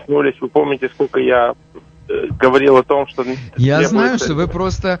они проснулись. Вы помните, сколько я говорил о том, что... Я знаю, что вы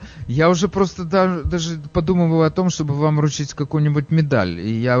просто... Я уже просто даже подумываю о том, чтобы вам вручить какую-нибудь медаль. И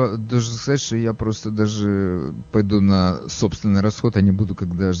я должен сказать, что я просто даже пойду на собственный расход, а не буду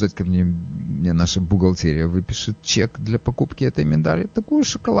когда ждать, когда мне наша бухгалтерия выпишет чек для покупки этой медали. Такую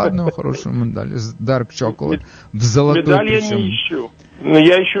шоколадную хорошую медаль. Dark Chocolate. В золотой. Медаль я не ищу. Но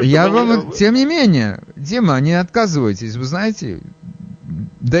я ищу... Тем не менее, Дима, не отказывайтесь. Вы знаете,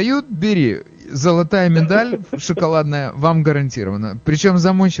 дают, бери. Золотая медаль шоколадная вам гарантирована. Причем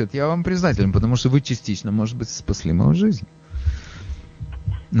за мой счет я вам признателен, потому что вы частично, может быть, спасли мою жизнь.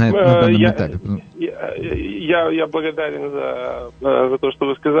 На данном этапе. Я благодарен за то, что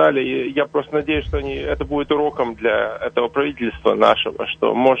вы сказали. Я просто надеюсь, что это будет уроком для этого правительства нашего,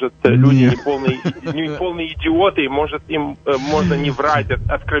 что, может, люди не полные идиоты, и, может, им можно не врать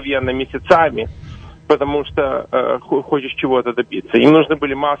откровенно месяцами, потому что хочешь чего-то добиться. Им нужны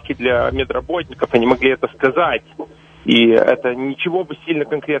были маски для медработников, они могли это сказать, и это ничего бы сильно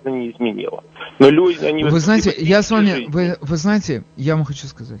конкретно не изменило. Но люди, они... Вы знаете, я с вами... Вы знаете, я вам хочу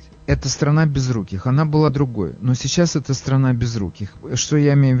сказать, это страна безруких, она была другой, но сейчас это страна безруких. Что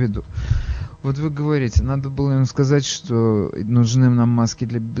я имею в виду? Вот вы говорите, надо было им сказать, что нужны нам маски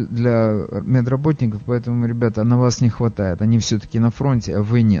для медработников, поэтому, ребята, на вас не хватает. Они все-таки на фронте, а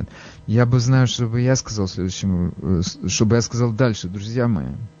вы нет. Я бы знаю, чтобы я сказал чтобы я сказал дальше, друзья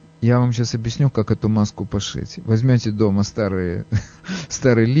мои. Я вам сейчас объясню, как эту маску пошить. Возьмете дома старые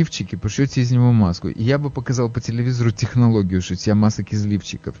лифчики, пошьете из него маску. И я бы показал по телевизору технологию шитья масок из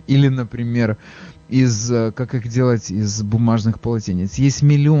лифчиков. Или, например, как их делать из бумажных полотенец. Есть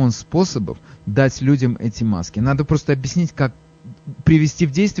миллион способов дать людям эти маски. Надо просто объяснить, как привести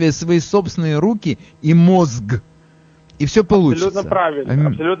в действие свои собственные руки и мозг. И все получится.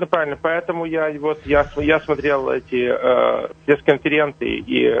 Абсолютно правильно. Поэтому я смотрел эти пресс-конференции,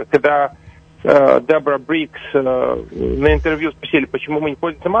 и когда Дебора Брикс на интервью спросили, почему мы не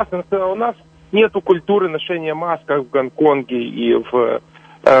пользуемся маской, она сказала, у нас нету культуры ношения масок, как в Гонконге и в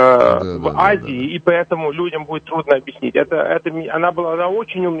Азии, и поэтому людям будет трудно объяснить. Она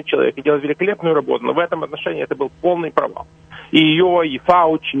очень умный человек и делает великолепную работу, но в этом отношении это был полный провал. И ее, и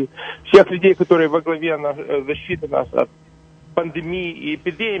Фаучи, всех людей, которые во главе защиты нас от пандемии и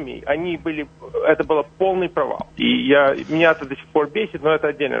эпидемий, это был полный провал. И меня это до сих пор бесит, но это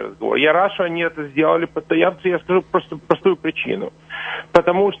отдельный разговор. Я рад, что они это сделали, я скажу просто простую причину.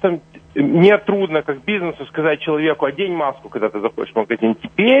 Потому что мне трудно, как бизнесу, сказать человеку, одень маску, когда ты заходишь в магазин.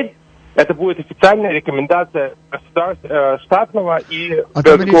 Теперь это будет официальная рекомендация штатного и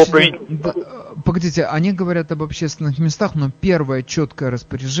городского правительства. Погодите, они говорят об общественных местах, но первое четкое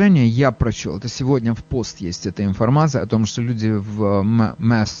распоряжение я прочел. Это сегодня в пост есть эта информация о том, что люди в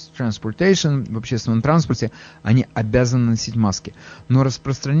mass transportation, в общественном транспорте, они обязаны носить маски. Но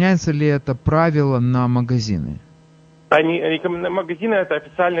распространяется ли это правило на магазины? Магазины это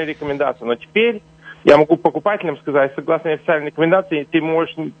официальная рекомендация, но теперь я могу покупателям сказать, согласно официальной рекомендации, ты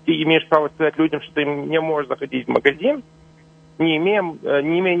имеешь право сказать людям, что ты не можешь заходить в магазин, не имея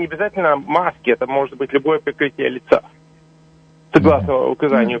не обязательно маски, это может быть любое прикрытие лица, согласно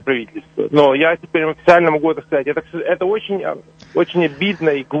указанию правительства. Но я теперь официально могу это сказать. Это очень, очень обидно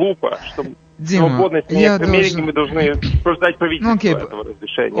и глупо, что свободность в Америке мы должны просто дать правительству этого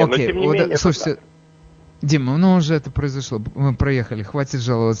разрешения. Но тем не менее, слушайте, Дима, уже это произошло. Мы проехали. Хватит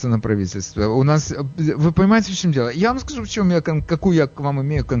жаловаться на правительство. У нас... Вы понимаете, в чем дело? Я вам скажу, какую я к вам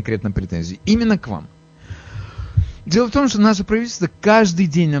имею конкретно претензию. Именно к вам. Дело в том, что наше правительство каждый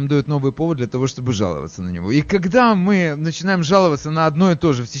день нам дает новый повод для того, чтобы жаловаться на него. И когда мы начинаем жаловаться на одно и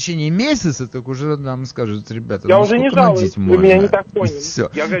то же в течение месяца, так уже нам скажут, ребята, я уже не жалуюсь, вы меня не так поняли. Все.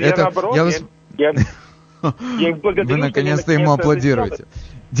 Я наоборот, я их благодарю. Вы наконец-то ему аплодируете.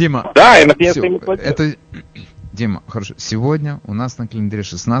 Дима. Да, я наконец-то ему аплодирую. Дима, хорошо. Сегодня у нас на календаре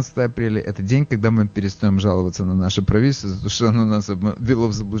 16 апреля. Это день, когда мы перестаем жаловаться на наше правительство, за то, что оно нас ввело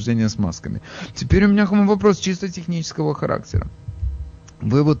в заблуждение с масками. Теперь у меня к вам вопрос чисто технического характера.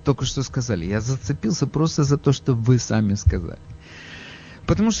 Вы вот только что сказали. Я зацепился просто за то, что вы сами сказали.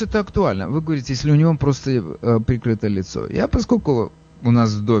 Потому что это актуально. Вы говорите, если у него просто прикрыто лицо. Я, поскольку у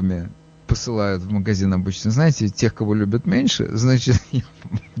нас в доме посылают в магазин обычно, знаете, тех, кого любят меньше, значит,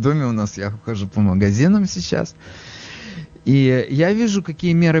 в доме у нас я хожу по магазинам сейчас, и я вижу,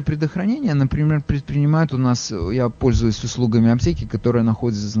 какие меры предохранения, например, предпринимают у нас, я пользуюсь услугами аптеки, которая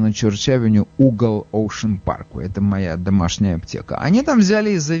находится на Чорч-авеню, угол Ocean Park, это моя домашняя аптека. Они там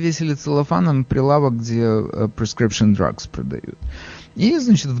взяли и завесили целлофаном прилавок, где prescription drugs продают. И,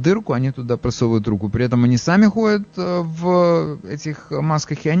 значит, в дырку они туда просовывают руку. При этом они сами ходят в этих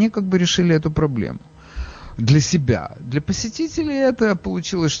масках, и они как бы решили эту проблему. Для себя. Для посетителей это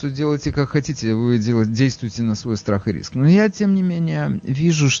получилось, что делайте как хотите, вы действуете на свой страх и риск. Но я, тем не менее,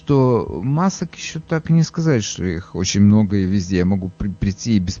 вижу, что масок еще так не сказать, что их очень много и везде. Я могу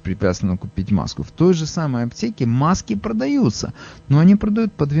прийти и беспрепятственно купить маску. В той же самой аптеке маски продаются, но они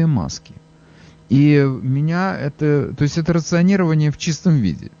продают по 2 маски. И меня это, то есть это рационирование в чистом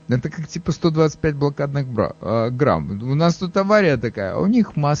виде. Это как типа 125 блокадных грамм. У нас тут авария такая, а у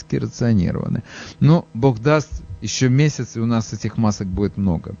них маски рационированы. Но Бог даст, еще месяц, и у нас этих масок будет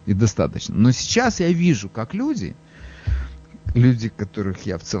много. И достаточно. Но сейчас я вижу, как люди, которых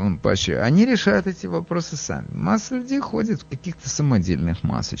я в целом поощряю, они решают эти вопросы сами. Масса людей ходит в каких-то самодельных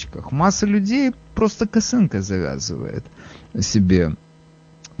масочках. Масса людей просто косынкой завязывает себе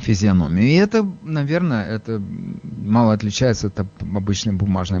физиономию. И это, наверное, это мало отличается от обычной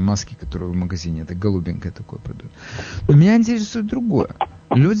бумажной маски, которую в магазине, это голубенькое такое продают. Но меня интересует другое.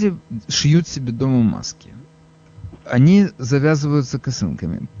 Люди шьют себе дома маски. Они завязываются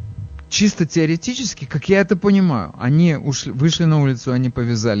косынками. Чисто теоретически, как я это понимаю, они вышли на улицу, они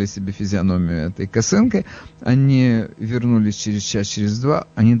повязали себе физиономию этой косынкой, они вернулись через час, через 2,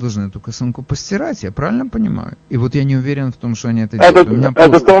 они должны эту косынку постирать, я правильно понимаю? И вот я не уверен в том, что они это делают.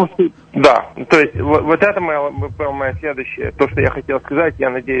 Да, то есть вот это мое следующее, то, что я хотел сказать, я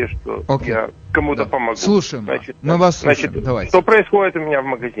надеюсь, что я кому-то помогу. Слушаем, мы вас слушаем, давайте. Что происходит у меня в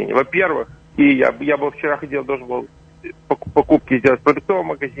магазине? Во-первых, и я был вчера должен был покупки сделать в продуктовом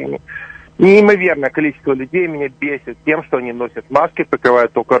магазине. Неимоверное количество людей меня бесит тем, что они носят маски,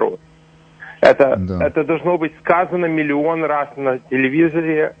 покрывают только рот. Это должно быть сказано миллион раз на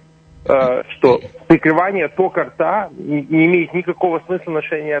телевизоре, что прикрывание только рта не имеет никакого смысла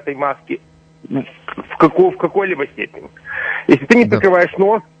ношения этой маски в какой-либо степени. Если ты не прикрываешь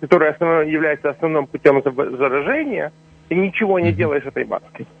нос, который является основным путем заражения, ты ничего не делаешь этой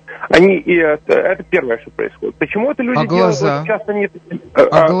маской. Это первое, что происходит. Почему это люди делают часто не...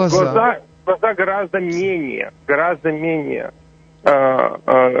 Глаза гораздо менее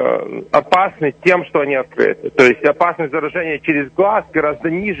опасны тем, что они открыты. То есть опасность заражения через глаз гораздо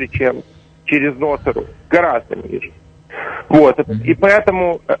ниже, чем через нос и рот. Гораздо ниже. Вот.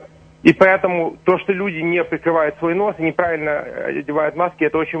 И поэтому то, что люди не прикрывают свой нос и неправильно одевают маски,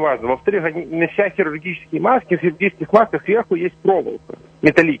 это очень важно. Во-вторых, нося хирургические маски, в хирургических масках сверху есть проволока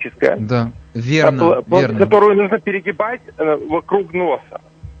металлическая. Да, верно. Которую нужно перегибать вокруг носа.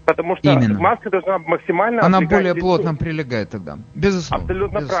 Потому что маска должна максимально... Она более плотно прилегает тогда. Безусловно.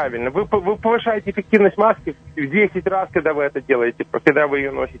 Абсолютно правильно. Вы повышаете эффективность маски в 10 раз, когда вы это делаете, когда вы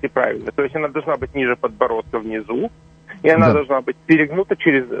ее носите правильно. То есть она должна быть ниже подбородка внизу. И она должна быть перегнута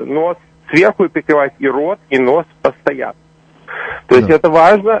через нос сверху и прикрывать и рот, и нос постоянно. То есть это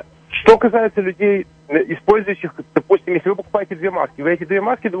важно. Что касается людей, использующих, допустим, если вы покупаете 2 маски, вы эти 2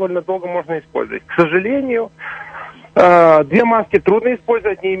 маски довольно долго можно использовать. К сожалению, 2 маски трудно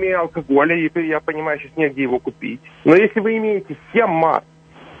использовать, не имея алкоголя, и я понимаю, сейчас негде его купить. Но если вы имеете 7 масок,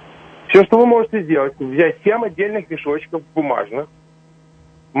 все, что вы можете сделать, взять 7 отдельных мешочков бумажных,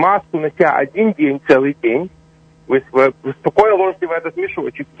 маску нося один день, целый день, вы спокойно ложите в этот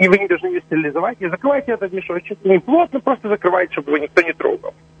мешочек, и вы не должны ее стерилизовать, и закрывайте этот мешочек, не плотно, просто закрывайте, чтобы его никто не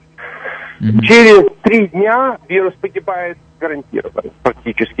трогал. Через 3 дня вирус погибает гарантированно,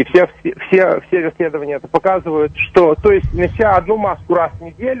 практически. Все расследования это показывают, что, то есть, нося одну маску раз в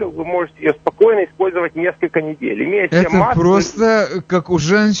неделю, вы можете ее спокойно использовать несколько недель. Это маску, просто, как у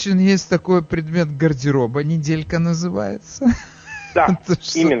женщин есть такой предмет гардероба, неделька называется. Да,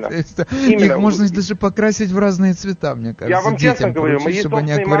 именно. Их можно даже покрасить в разные цвета, мне кажется. Я вам честно говорю, поручить, мои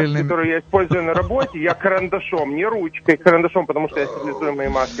собственные маски, которые я использую на работе, я карандашом, не ручкой, карандашом, потому что я стерилизую мои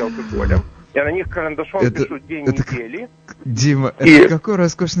маски алкоголем. Я на них карандашом пишу день недели. Дима, это какой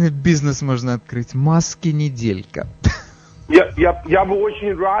роскошный бизнес можно открыть? Маски-неделька. Я бы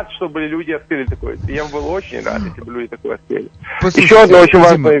очень рад, чтобы люди открыли такое. Я бы был очень рад, если бы люди такое открыли. Послушайте, еще одна очень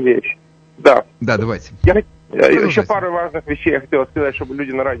важная вещь. Да, давайте. Еще пару важных вещей я хотел сказать, чтобы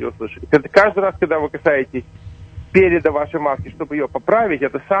люди на радио слышали. Каждый раз, когда вы касаетесь переда вашей маски, чтобы ее поправить,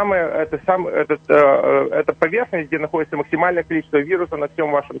 это поверхность, где находится максимальное количество вируса на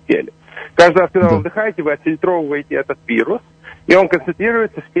всем вашем теле. Каждый раз, когда вы вдыхаете, вы отфильтровываете этот вирус, и он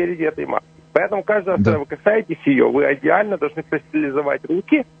концентрируется спереди этой маски. Поэтому каждый раз, когда вы касаетесь ее, вы идеально должны простерилизовать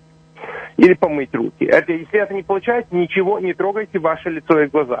руки или помыть руки. Если это не получается, ничего, не трогайте ваше лицо и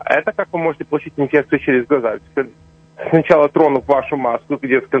глаза. Это как вы можете получить инфекцию через глаза. Сначала тронув вашу маску,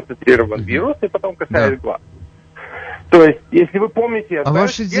 где сконцентрирован вирус, и потом касаясь глаз. То есть, если вы помните...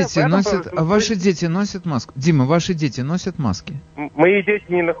 ваши дети носят маску? Дима, ваши дети носят маски? Мои дети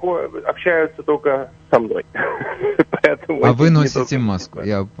общаются только со мной. Вы носите маску,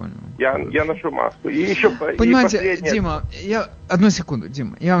 я понял. Я ношу маску. И еще, понимаете, Дима, одну секунду,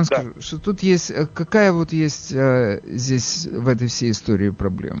 Дима, я вам скажу, что тут есть... Какая вот есть здесь в этой всей истории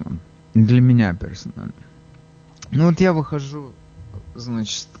проблема? Для меня персонально. Ну вот я выхожу,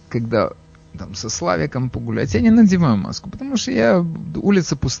 значит, когда... там со Славиком погулять, я не надеваю маску, потому что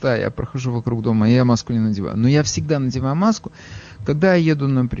улица пустая, я прохожу вокруг дома, и я маску не надеваю. Но я всегда надеваю маску, когда я еду,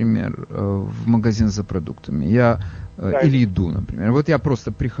 например, в магазин за продуктами. Или иду, например. Вот я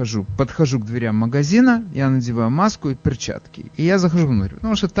просто подхожу к дверям магазина, я надеваю маску и перчатки. И я захожу внутрь.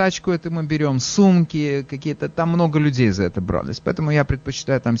 Потому что тачку это мы берем, сумки какие-то, там много людей за это брались. Поэтому я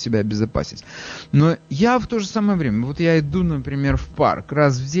предпочитаю там себя обезопасить. Но я в то же самое время, вот я иду, например, в парк.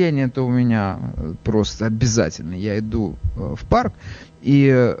 Раз в день это у меня просто обязательно. Я иду в парк,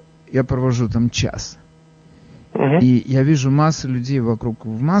 и я провожу там час. И я вижу массу людей вокруг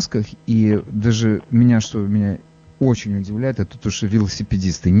в масках, и даже меня очень удивляет, это то, что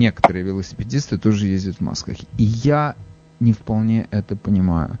некоторые велосипедисты тоже ездят в масках. И я не вполне это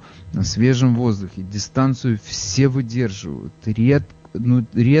понимаю. На свежем воздухе дистанцию все выдерживают.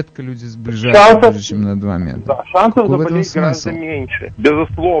 Редко люди сближаются больше, чем на 2 метра. Да, шансов заболеть гораздо меньше,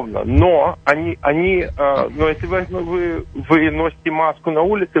 безусловно. Но если вы носите маску на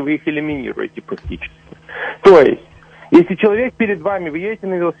улице, вы их элиминируете практически. То есть, если человек перед вами, вы едете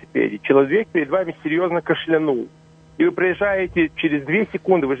на велосипеде, человек перед вами серьезно кашлянул, и вы проезжаете через 2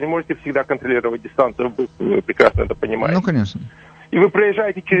 секунды, вы же не можете всегда контролировать дистанцию, вы прекрасно это понимаете. Ну, конечно. И вы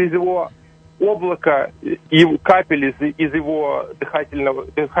проезжаете через его облако и капель из его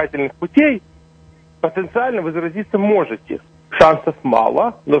дыхательных путей, потенциально вы заразиться можете. Шансов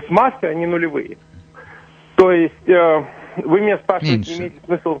мало, но с маской они нулевые. То есть вы меня спрашиваете, имеет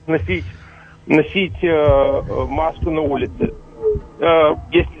смысл носить маску на улице? В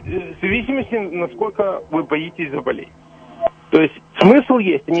зависимости, насколько вы боитесь заболеть. То есть смысл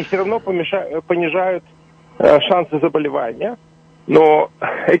есть, они все равно понижают шансы заболевания, но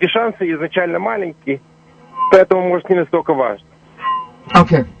эти шансы изначально маленькие, поэтому, может, не настолько важно.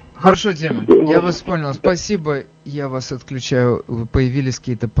 Окей. Хорошо, Дима, я вас понял. Спасибо, я вас отключаю. Появились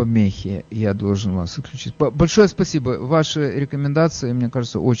какие-то помехи, я должен вас отключить. Большое спасибо. Ваши рекомендации, мне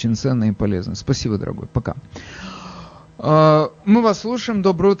кажется, очень ценные и полезны. Спасибо, дорогой. Пока. Мы вас слушаем.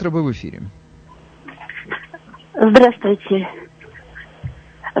 Доброе утро, вы в эфире. Здравствуйте.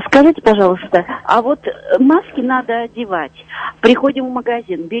 Скажите, пожалуйста, а вот маски надо одевать. Приходим в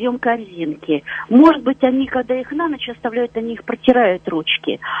магазин, берем корзинки. Может быть, они, когда их на ночь оставляют, они их протирают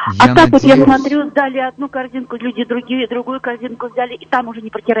ручки. Вот я смотрю, сдали одну корзинку, люди другую корзинку взяли, и там уже не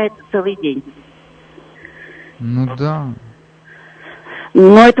протирается целый день. Ну да.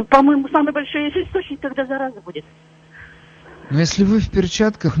 Но это, по-моему, самый большой источник, когда зараза будет. Но если вы в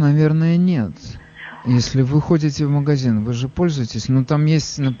перчатках, наверное, нет. Если вы ходите в магазин, вы же пользуетесь. Ну, там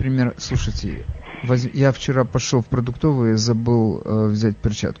есть, например, слушайте, я вчера пошел в продуктовый и забыл взять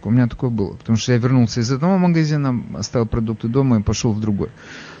перчатку. У меня такое было, потому что я вернулся из одного магазина, оставил продукты дома и пошел в другой.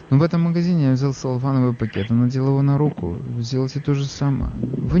 Но в этом магазине я взял целлофановый пакет и надел его на руку. Вы сделайте то же самое.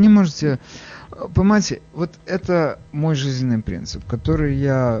 Вы не можете... Понимаете, вот это мой жизненный принцип, с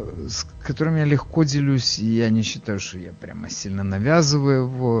которым я легко делюсь, и я не считаю, что я прямо сильно навязываю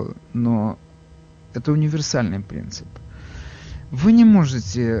его, но это универсальный принцип. Вы не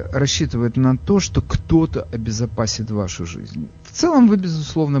можете рассчитывать на то, что кто-то обезопасит вашу жизнь. В целом вы,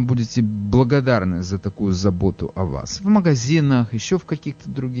 безусловно, будете благодарны за такую заботу о вас. В магазинах, еще в каких-то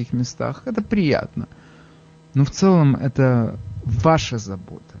других местах. Это приятно. Но в целом это ваша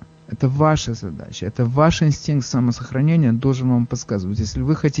забота. Это ваша задача, это ваш инстинкт самосохранения должен вам подсказывать. Если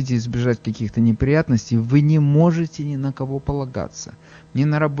вы хотите избежать каких-то неприятностей, вы не можете ни на кого полагаться. Ни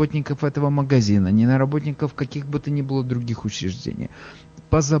на работников этого магазина, ни на работников каких бы то ни было других учреждений.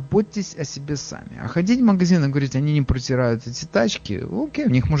 Позаботьтесь о себе сами. А ходить в магазин и говорить, они не протирают эти тачки, окей, у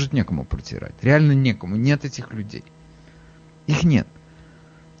них может некому протирать. Реально некому, нет этих людей. Их нет.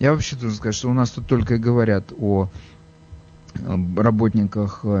 Я вообще должен сказать, что у нас тут только и говорят о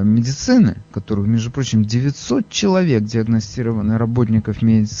работниках медицины, которых, между прочим, 900 человек диагностированы, работников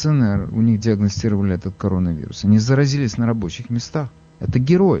медицины, у них диагностировали этот коронавирус. Они заразились на рабочих местах. Это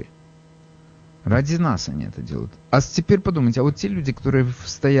герои. Ради нас они это делают. А теперь подумайте, а вот те люди, которые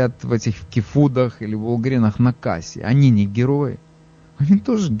стоят в этих кифудах или в Волгринах на кассе, они не герои? Они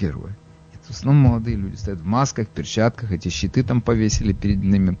тоже герои. Это в основном молодые люди стоят в масках, перчатках, эти щиты там повесили перед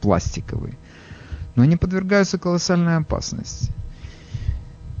ними пластиковые. Но они подвергаются колоссальной опасности.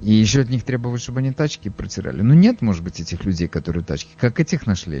 И еще от них требовать, чтобы они тачки протирали. Ну нет, может быть, этих людей, которые тачки. Как этих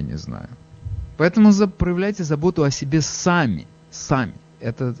нашли, я не знаю. Поэтому проявляйте заботу о себе сами. Сами.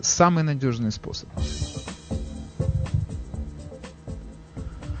 Это самый надежный способ.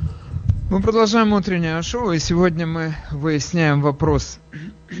 Мы продолжаем утреннее шоу, и сегодня мы выясняем вопрос,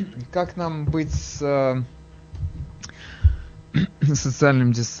 как нам быть с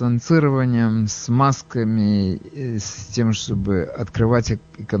социальным дистанцированием, с масками, с тем, чтобы открывать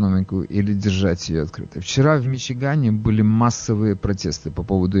экономику или держать ее открытой. Вчера в Мичигане были массовые протесты по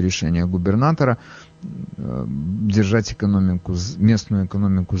поводу решения губернатора держать экономику, местную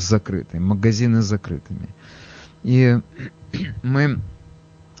экономику закрытой, магазины закрытыми. И мы,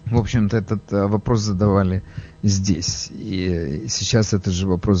 в общем-то, этот вопрос задавали здесь. И сейчас этот же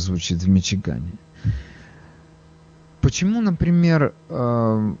вопрос звучит в Мичигане. Почему, например,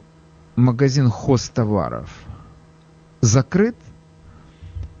 магазин хозтоваров закрыт?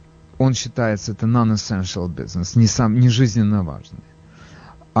 Он считается это non-essential business, не жизненно важный.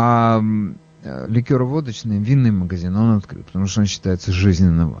 А ликероводочный, винный магазин, он открыт, потому что он считается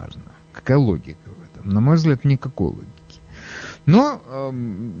жизненно важным. Какая логика в этом? На мой взгляд, никакой логики. Но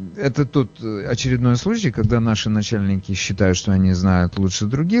это тот очередной случай, когда наши начальники считают, что они знают лучше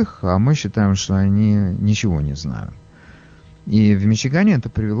других, а мы считаем, что они ничего не знают. И в Мичигане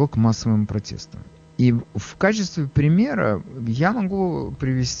это привело к массовым протестам. И в качестве примера я могу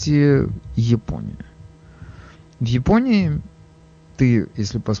привести Японию. В Японии ты,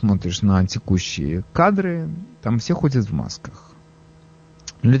 если посмотришь на текущие кадры, там все ходят в масках.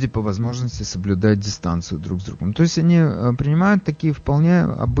 Люди по возможности соблюдают дистанцию друг с другом. То есть они принимают такие вполне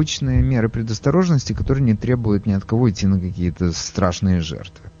обычные меры предосторожности, которые не требуют ни от кого идти на какие-то страшные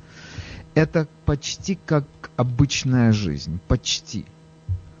жертвы. Это почти как обычная жизнь. Почти.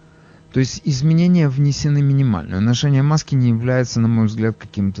 То есть изменения внесены минимальные. Ношение маски не является, на мой взгляд,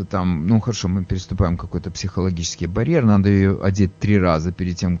 каким-то там... Ну хорошо, мы переступаем какой-то психологический барьер. Надо ее одеть 3 раза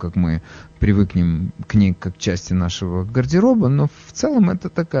перед тем, как мы привыкнем к ней как части нашего гардероба. Но в целом это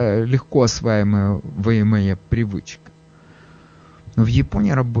такая легко осваиваемая привычка. Но в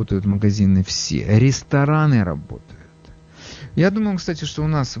Японии работают магазины все. Рестораны работают. Я думаю, кстати, что у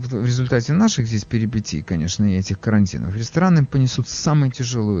нас в результате наших здесь перипетий, конечно, и этих карантинов, рестораны понесут самый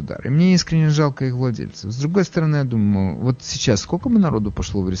тяжелый удар. И мне искренне жалко их владельцев. С другой стороны, я думаю, вот сейчас сколько бы народу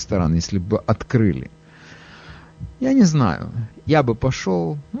пошло в ресторан, если бы открыли? Я не знаю. Я бы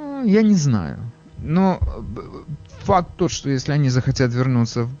пошел, я не знаю. Но факт тот, что если они захотят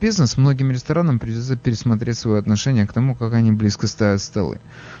вернуться в бизнес, многим ресторанам придется пересмотреть свое отношение к тому, как они близко ставят столы.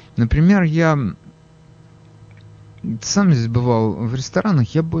 Например, я сам здесь бывал в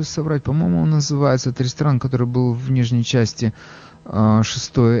ресторанах, я боюсь соврать, по-моему, он называется, это ресторан, который был в нижней части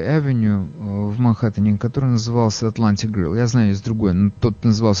 6-й Авеню в Манхэттене, который назывался Atlantic Grill. Я знаю, есть другой, но тот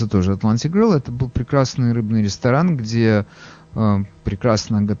назывался тоже Atlantic Grill. Это был прекрасный рыбный ресторан, где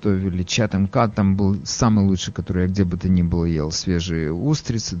прекрасно готовили чатам кат, там был самый лучший, который я где бы то ни было ел, свежие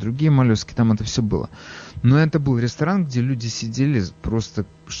устрицы, другие моллюски, там это все было. Но это был ресторан, где люди сидели просто,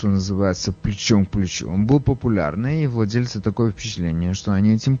 что называется, плечом к плечу. Он был популярный, и владельцы такое впечатление, что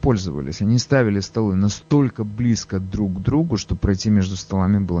они этим пользовались. Они ставили столы настолько близко друг к другу, что пройти между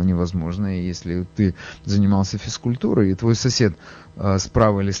столами было невозможно. И если ты занимался физкультурой, и твой сосед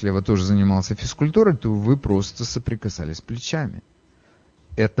справа или слева тоже занимался физкультурой, то вы просто соприкасались плечами.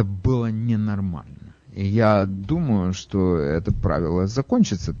 Это было ненормально. И я думаю, что это правило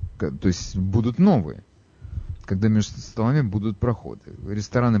закончится, то есть будут новые, когда между столами будут проходы.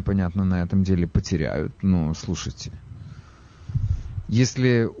 Рестораны, понятно, на этом деле потеряют, но слушайте,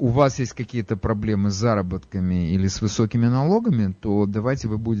 если у вас есть какие-то проблемы с заработками или с высокими налогами, то давайте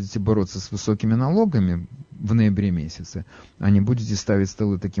вы будете бороться с высокими налогами, в ноябре месяце, а не будете ставить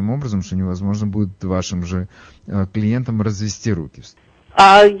столы таким образом, что невозможно будет вашим же клиентам развести руки.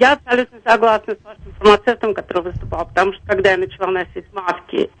 Я абсолютно согласна с вашим фармацевтом, который выступал, потому что когда я начала носить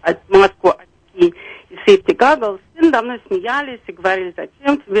маску, очки и safety goggles, все надо мной смеялись и говорили,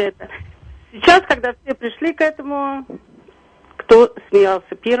 зачем тебе это. Сейчас, когда все пришли к этому, кто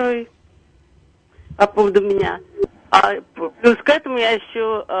смеялся первый по поводу меня. Плюс к этому я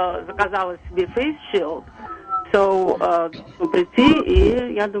еще заказала себе face shield, прийти,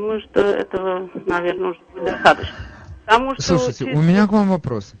 и я думаю, что этого, наверное, уже будет достаточно. Слушайте, у меня к вам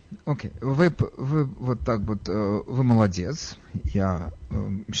вопрос. Окей, вы вот так вот, вы молодец. Я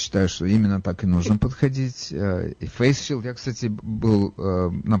считаю, что именно так и нужно подходить. И Face Shield, я, кстати, был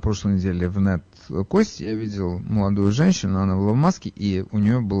на прошлой неделе в Net-Кости, я видел молодую женщину, она была в маске, и у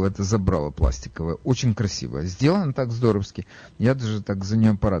нее было это забрало пластиковое, очень красиво. Сделано так здоровски, я даже так за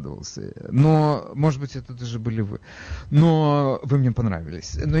нее порадовался. Но, может быть, это даже были вы. Но вы мне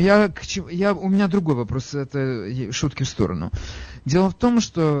понравились. Но у меня другой вопрос, это шутки в сторону. Дело в том,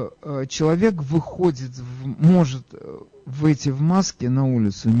 что человек может выйти в маске на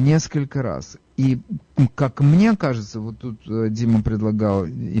улицу несколько раз. И, как мне кажется, вот тут Дима предлагал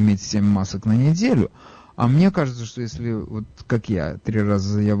иметь 7 масок на неделю, а мне кажется, что если, вот как я, 3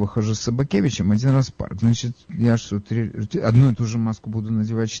 раза я выхожу с Собакевичем, 1 раз в парк, значит, я что, одну и ту же маску буду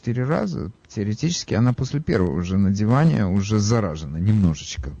надевать 4 раза? Теоретически она после первого уже надевания уже заражена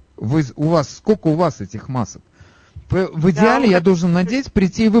немножечко. Сколько у вас этих масок? В идеале я должен надеть,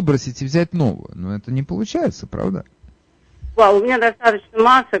 прийти и выбросить, и взять новую. Но это не получается, правда? У меня достаточно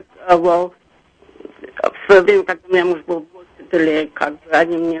масок. В свое время, когда у меня муж был в госпитале,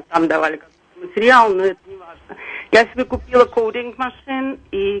 они мне там давали какой-то материал, но это не важно. Я себе купила коудинг машин,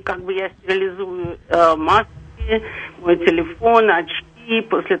 и я стерилизую маски, мой телефон, очки,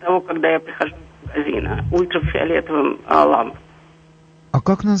 после того, когда я прихожу из магазина, ультрафиолетовым лампой. А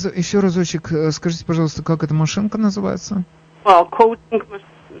как еще разочек, скажите, пожалуйста, как эта машинка называется? Коутинг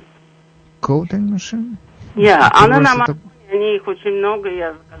машин. Коутинг машин? Она на Амазоне, их очень много,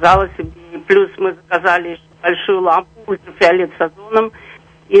 я заказала себе. Плюс мы заказали еще большую лампу, ультрафиолет с озоном.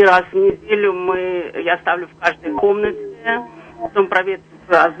 И раз в неделю я ставлю в каждой комнате, потом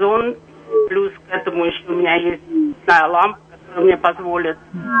проветриваю озон. Плюс к этому еще у меня есть лампа, которая мне позволит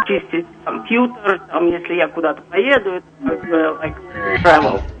чистить компьютер, если я куда-то поеду, это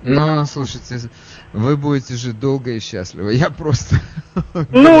travel. Ну, слушайте, вы будете жить долго и счастливо. Я просто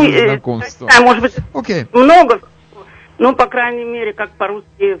знакомство. Может быть, много, но, по крайней мере, как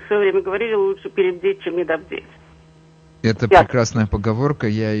по-русски в свое время говорили, лучше перебдеть, чем недобдеть. Это прекрасная поговорка,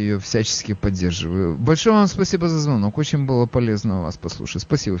 я ее всячески поддерживаю. Большое вам спасибо за звонок, очень было полезно вас послушать.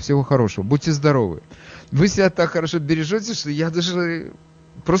 Спасибо, всего хорошего, будьте здоровы. Вы себя так хорошо бережете, что я даже...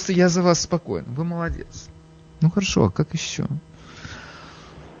 Просто я за вас спокоен, вы молодец. Ну хорошо, а как еще?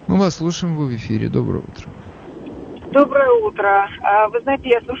 Мы вас слушаем, вы в эфире, доброе утро. Доброе утро. Вы знаете,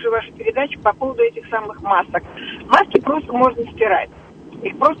 я слушаю вашу передачу по поводу этих самых масок. Маски просто можно стирать.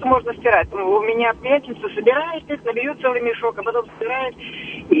 Их просто можно стирать. У меня приятельница собирает их, наберет целый мешок, а потом стирает.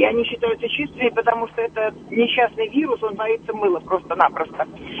 И они считаются чистыми, потому что это несчастный вирус, он боится мыла просто-напросто.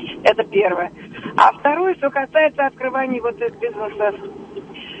 Это первое. А второе, что касается открывания вот этого бизнеса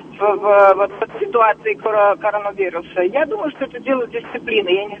в ситуации коронавируса. Я думаю, что это дело дисциплины.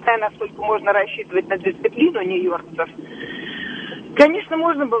 Я не знаю, насколько можно рассчитывать на дисциплину нью-йоркцев. Конечно,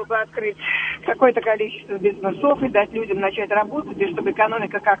 можно было бы открыть какое-то количество бизнесов и дать людям начать работать, и чтобы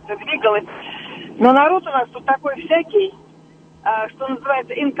экономика как-то двигалась. Но народ у нас тут такой всякий, что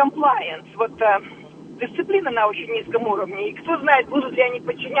называется incompliance. Вот дисциплина на очень низком уровне. И кто знает, будут ли они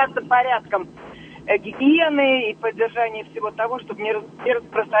подчиняться порядкам гигиены и поддержания всего того, чтобы не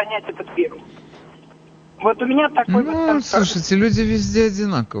распространять этот вирус. Вот у меня такой слушайте, люди везде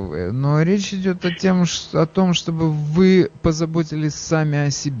одинаковые, но речь идет о том, чтобы вы позаботились сами о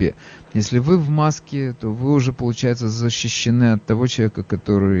себе. Если вы в маске, то вы уже, получается, защищены от того человека,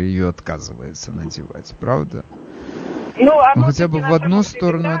 который ее отказывается надевать, правда? Но хотя бы в одну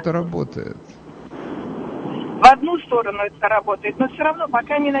сторону это работает. В одну сторону это работает, но все равно,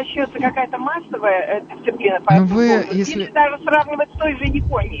 пока не начнется какая-то массовая дисциплина по этому поводу, если даже сравнивать с той же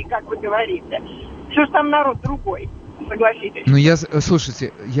Японией, как вы говорите, все же там народ другой, согласитесь.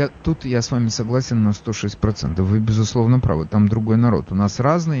 Слушайте, я с вами согласен на 106%, вы безусловно правы, там другой народ. У нас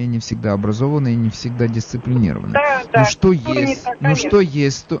разные, не всегда образованные, не всегда дисциплинированные. Да, что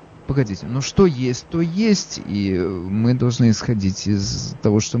есть, погодите, ну что есть, то есть, и мы должны исходить из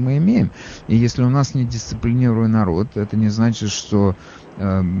того, что мы имеем. И если у нас не дисциплинируемый народ, это не значит, что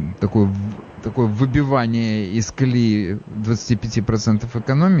такое выбивание из колеи 25%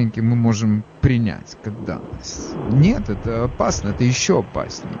 экономики мы можем принять как данность. Нет, это опасно, это еще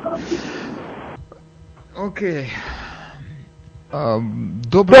опаснее. Окей.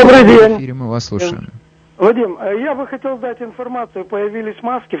 Добрый день. В эфире, мы вас слушаем. Вадим, я бы хотел дать информацию. Появились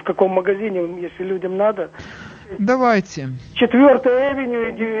маски, в каком магазине, если людям надо. Давайте. 4-я Авеню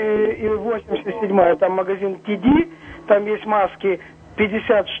и 87-я, там магазин TD, там есть маски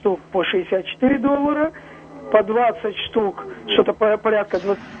 50 штук по $64, по 20 штук, что-то порядка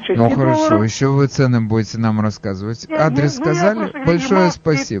 26 долларов. Ну хорошо, еще вы цены будете нам рассказывать. Адрес сказали? Большое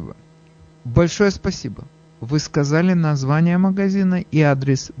спасибо. Большое спасибо. Вы сказали название магазина и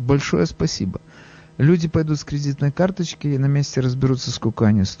адрес. Большое спасибо. Люди пойдут с кредитной карточки и на месте разберутся, сколько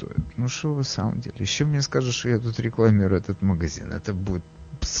они стоят. Ну что вы в самом деле? Еще мне скажут, что я тут рекламирую этот магазин. Это будет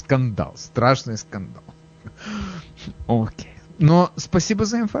скандал, страшный скандал. Окей. Но спасибо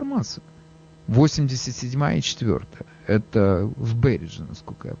за информацию. 87-я и 4-я. Это в Беридже,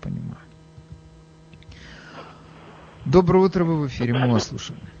 насколько я понимаю. Доброе утро, вы в эфире, мы вас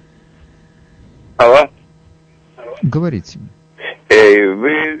слушаем. Алло. Говорите.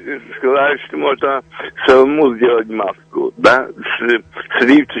 Вы сказали, что можно самому сделать маску, да? С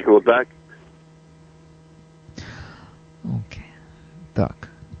лифчиком, так? Окей. Так.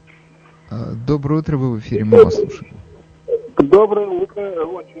 Доброе утро, вы в эфире, мы вас слушаем. Доброе утро,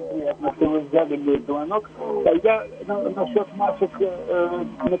 очень приятно, что вы взяли мой звонок. Я насчет масок,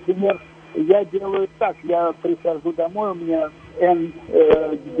 например, я делаю так, я прихожу домой, у меня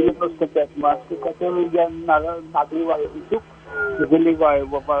N95 маски, которую я нагреваю утюг, заливаю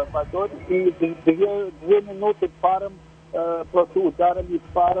его водой, и 2 минуты паром, просто ударами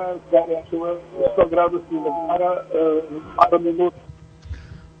пара горячего 100 градусного пара, пару минут.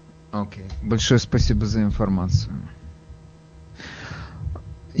 Окей, большое спасибо за информацию.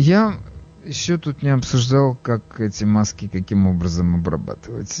 Я еще тут не обсуждал, как эти маски, каким образом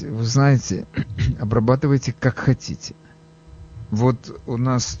обрабатывать. Вы знаете, обрабатывайте как хотите. Вот у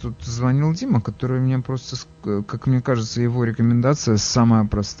нас тут звонил Дима, который мне просто, как мне кажется, его рекомендация самая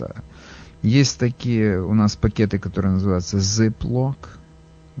простая. Есть такие у нас пакеты, которые называются Ziploc.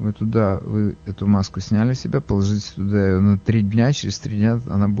 Вы эту маску сняли себя, положите туда ее на 3 дня, через 3 дня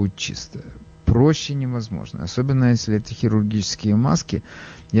она будет чистая. Проще невозможно. Особенно если это хирургические маски.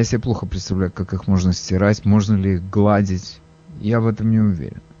 Я себе плохо представляю, как их можно стирать, можно ли их гладить. Я в этом не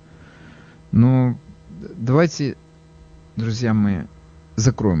уверен. Но давайте, друзья мои,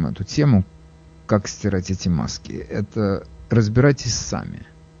 закроем эту тему, как стирать эти маски. Это разбирайтесь сами.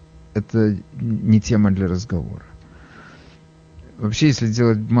 Это не тема для разговора. Вообще, если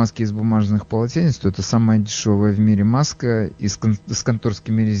делать маски из бумажных полотенец, то это самая дешевая в мире маска с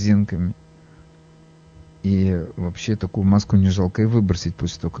конторскими резинками. И вообще такую маску не жалко и выбросить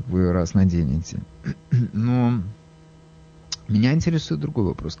после того, как вы ее раз наденете. Но меня интересует другой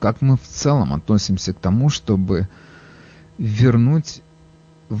вопрос. Как мы в целом относимся к тому, чтобы вернуть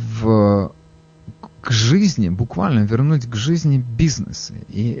к жизни, буквально вернуть к жизни бизнесы.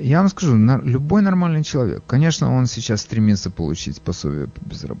 И я вам скажу, любой нормальный человек, конечно, он сейчас стремится получить пособие по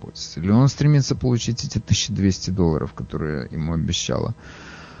безработице, или он стремится получить эти $1200, которые ему обещало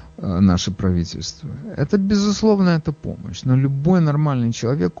наше правительство. Это, безусловно, это помощь. Но любой нормальный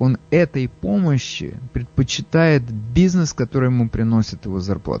человек, он этой помощи предпочитает бизнес, который ему приносит его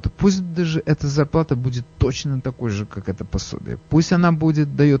зарплату. Пусть даже эта зарплата будет точно такой же, как это пособие. Пусть она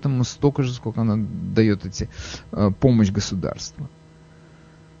дает ему столько же, сколько она дает помощь государства.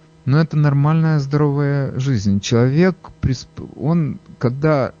 Но это нормальная, здоровая жизнь. Человек,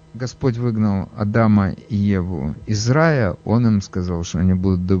 когда Господь выгнал Адама и Еву из рая, Он им сказал, что они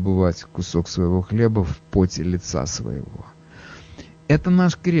будут добывать кусок своего хлеба в поте лица своего. Это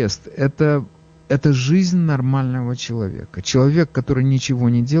наш крест, это жизнь нормального человека. Человек, который ничего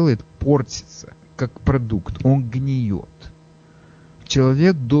не делает, портится, как продукт, он гниет.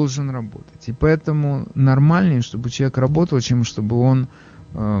 Человек должен работать. И поэтому нормальнее, чтобы человек работал, чем чтобы он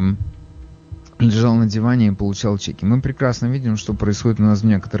лежал на диване и получал чеки. Мы прекрасно видим, что происходит у нас в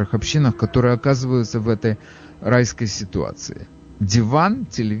некоторых общинах, которые оказываются в этой райской ситуации. Диван,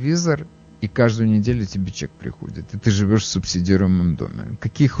 телевизор, и каждую неделю тебе чек приходит. И ты живешь в субсидируемом доме.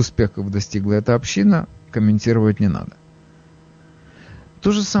 Каких успехов достигла эта община, комментировать не надо.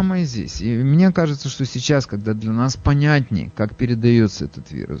 То же самое и здесь. И мне кажется, что сейчас, когда для нас понятнее, как передается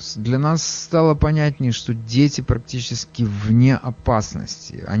этот вирус, для нас стало понятнее, что дети практически вне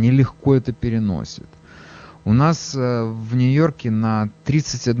опасности. Они легко это переносят. У нас в Нью-Йорке на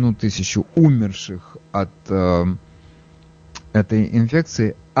 31 тысячу умерших от этой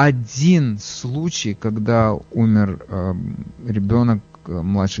инфекции один случай, когда умер ребенок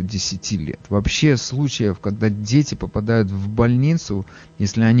младше 10 лет. Вообще случаев, когда дети попадают в больницу,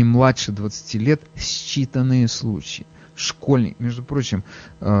 если они младше 20 лет, считанные случаи. Школьник. Между прочим,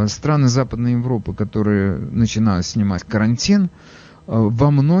 страны Западной Европы, которые начинают снимать карантин, во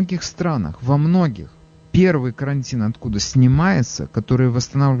многих странах, первый карантин, откуда снимается, которые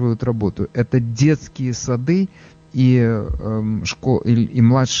восстанавливают работу, это детские сады и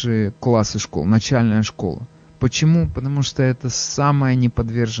младшие классы школ, начальная школа. Почему? Потому что это самая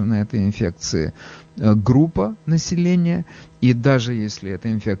неподверженная этой инфекции группа населения, и даже если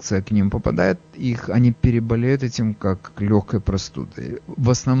эта инфекция к ним попадает, они переболеют этим как легкой простудой.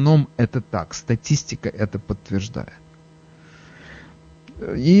 В основном это так, статистика это подтверждает.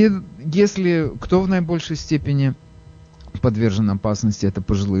 И если кто в наибольшей степени подвержен опасности, это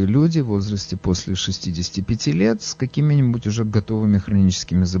пожилые люди в возрасте после 65 лет с какими-нибудь уже готовыми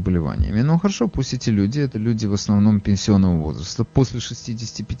хроническими заболеваниями. Ну хорошо, пусть эти люди, это люди в основном пенсионного возраста, после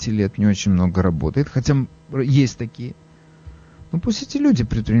 65 лет не очень много работает, хотя есть такие. Ну пусть эти люди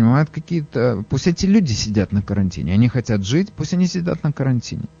предпринимают пусть эти люди сидят на карантине, они хотят жить, пусть они сидят на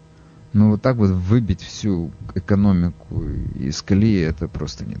карантине. Но вот так вот выбить всю экономику из колеи, это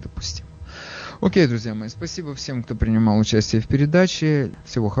просто недопустимо. Окей, друзья мои, спасибо всем, кто принимал участие в передаче.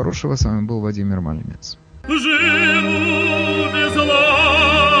 Всего хорошего. С вами был Вадим Ярмолинец.